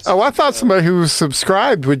podcast. Oh, I thought somebody who was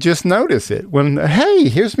subscribed would just notice it. When, hey,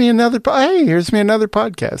 here's me another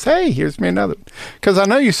podcast. Hey, here's me another. Because I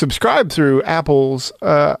know you subscribe through Apple's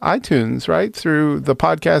iTunes, right? Through the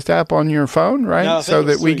podcast app on your phone, right? No, so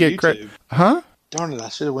that we get credit. Huh? Darn it, I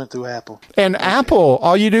should have went through Apple. And Apple,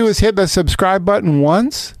 all you do is hit the subscribe button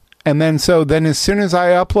once. And then as soon as I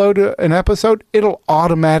upload an episode, it'll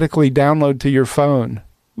automatically download to your phone.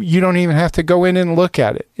 You don't even have to go in and look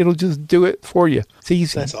at it. It'll just do it for you. It's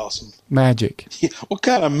easy. That's awesome. Magic. Yeah, what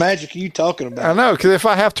kind of magic are you talking about? I know, because if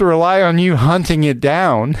I have to rely on you hunting it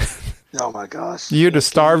down, oh my gosh, you'd have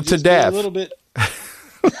starved to death. A little bit.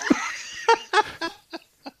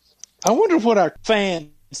 I wonder what our fans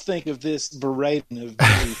think of this berating of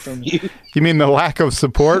me from you. You mean the lack of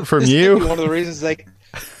support from This you? may be one of the reasons they.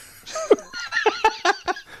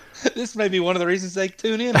 This may be one of the reasons they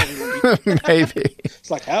tune in. Maybe.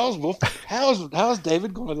 It's like, how's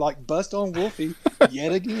David going to like bust on Wolfie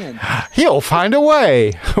yet again? He'll find a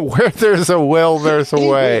way. Where there's a will, there's a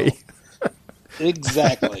way.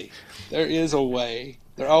 Exactly. There is a way.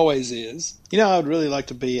 There always is. You know, I'd really like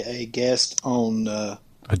to be a guest on a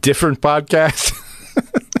different podcast.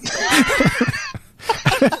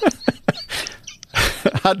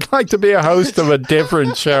 I'd like to be a host of a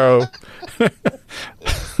different show.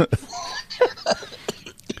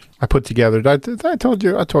 I put together. I told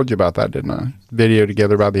you about that, didn't I? Video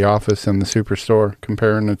together about The Office and the Superstore,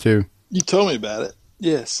 comparing the two. You told me about it.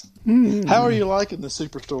 Yes. How are you liking the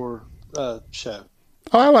Superstore show?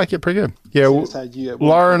 Oh, I like it pretty good. Yeah,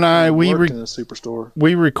 Laura and I in the Superstore.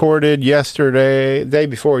 We recorded day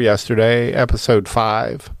before yesterday, episode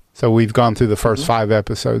 5. So we've gone through the first 5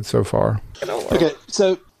 episodes so far. Okay,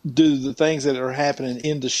 so do the things that are happening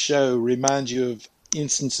in the show remind you of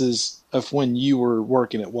instances of when you were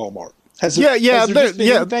working at Walmart? There's a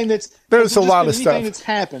lot of stuff. Anything that's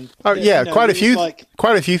happened? Oh, yeah, quite a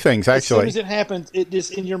few things actually. As soon as it happens, it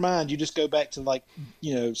just in your mind you just go back to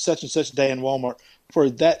such and such day in Walmart for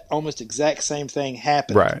that almost exact same thing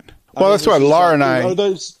happened. Right. Well, that's why Laura and I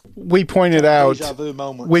we pointed out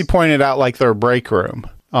like their break room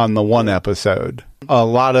on the one episode. A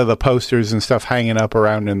lot of the posters and stuff hanging up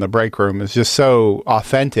around in the break room is just so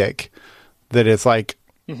authentic that it's like,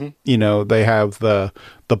 they have the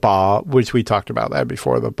Bob, which we talked about that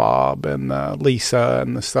before, the Bob and Lisa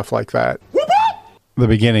and the stuff like that. The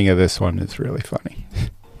beginning of this one is really funny.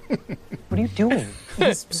 What are you doing?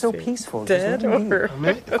 He's so peaceful. Dead or...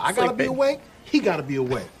 I gotta be awake. He gotta be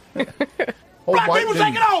awake. Black people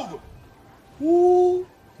taking over! Ooh.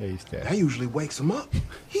 Yeah, he's dead. That usually wakes him up.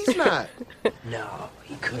 He's not. No,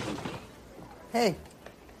 he couldn't be. Hey,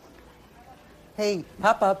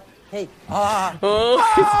 pop up. Hey.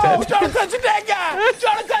 Oh, trying to touch a dead guy!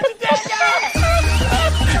 Trying to touch a dead guy!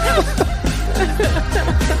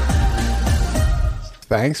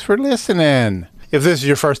 Thanks for listening. If this is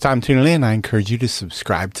your first time tuning in, I encourage you to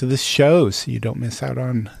subscribe to the show so you don't miss out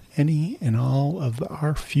on any and all of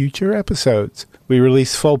our future episodes. We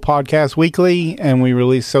release full podcasts weekly, and we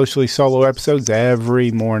release Socially Solo episodes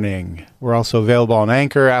every morning. We're also available on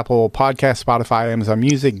Anchor, Apple Podcasts, Spotify, Amazon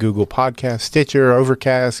Music, Google Podcasts, Stitcher,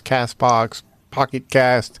 Overcast, CastBox, Pocket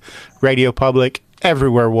Cast, Radio Public,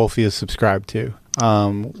 everywhere Wolfie is subscribed to.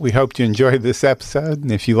 We hope you enjoyed this episode,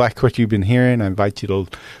 and if you like what you've been hearing, I invite you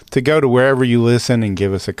to go to wherever you listen and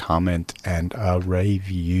give us a comment and a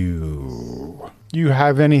review. You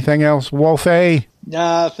have anything else, Wolfie?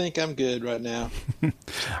 Nah, I think I'm good right now.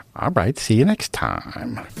 All right, see you next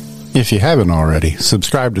time. If you haven't already,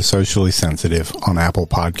 subscribe to Socially Sensitive on Apple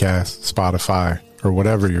Podcasts, Spotify, or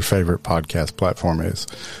whatever your favorite podcast platform is.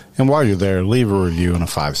 And while you're there, leave a review and a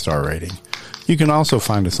 5-star rating. You can also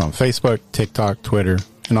find us on Facebook, TikTok, Twitter,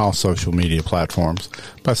 and all social media platforms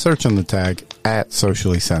by searching the tag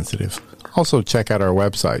 @SociallySensitive. Also, check out our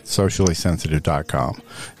website, sociallysensitive.com,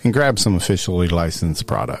 and grab some officially licensed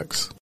products.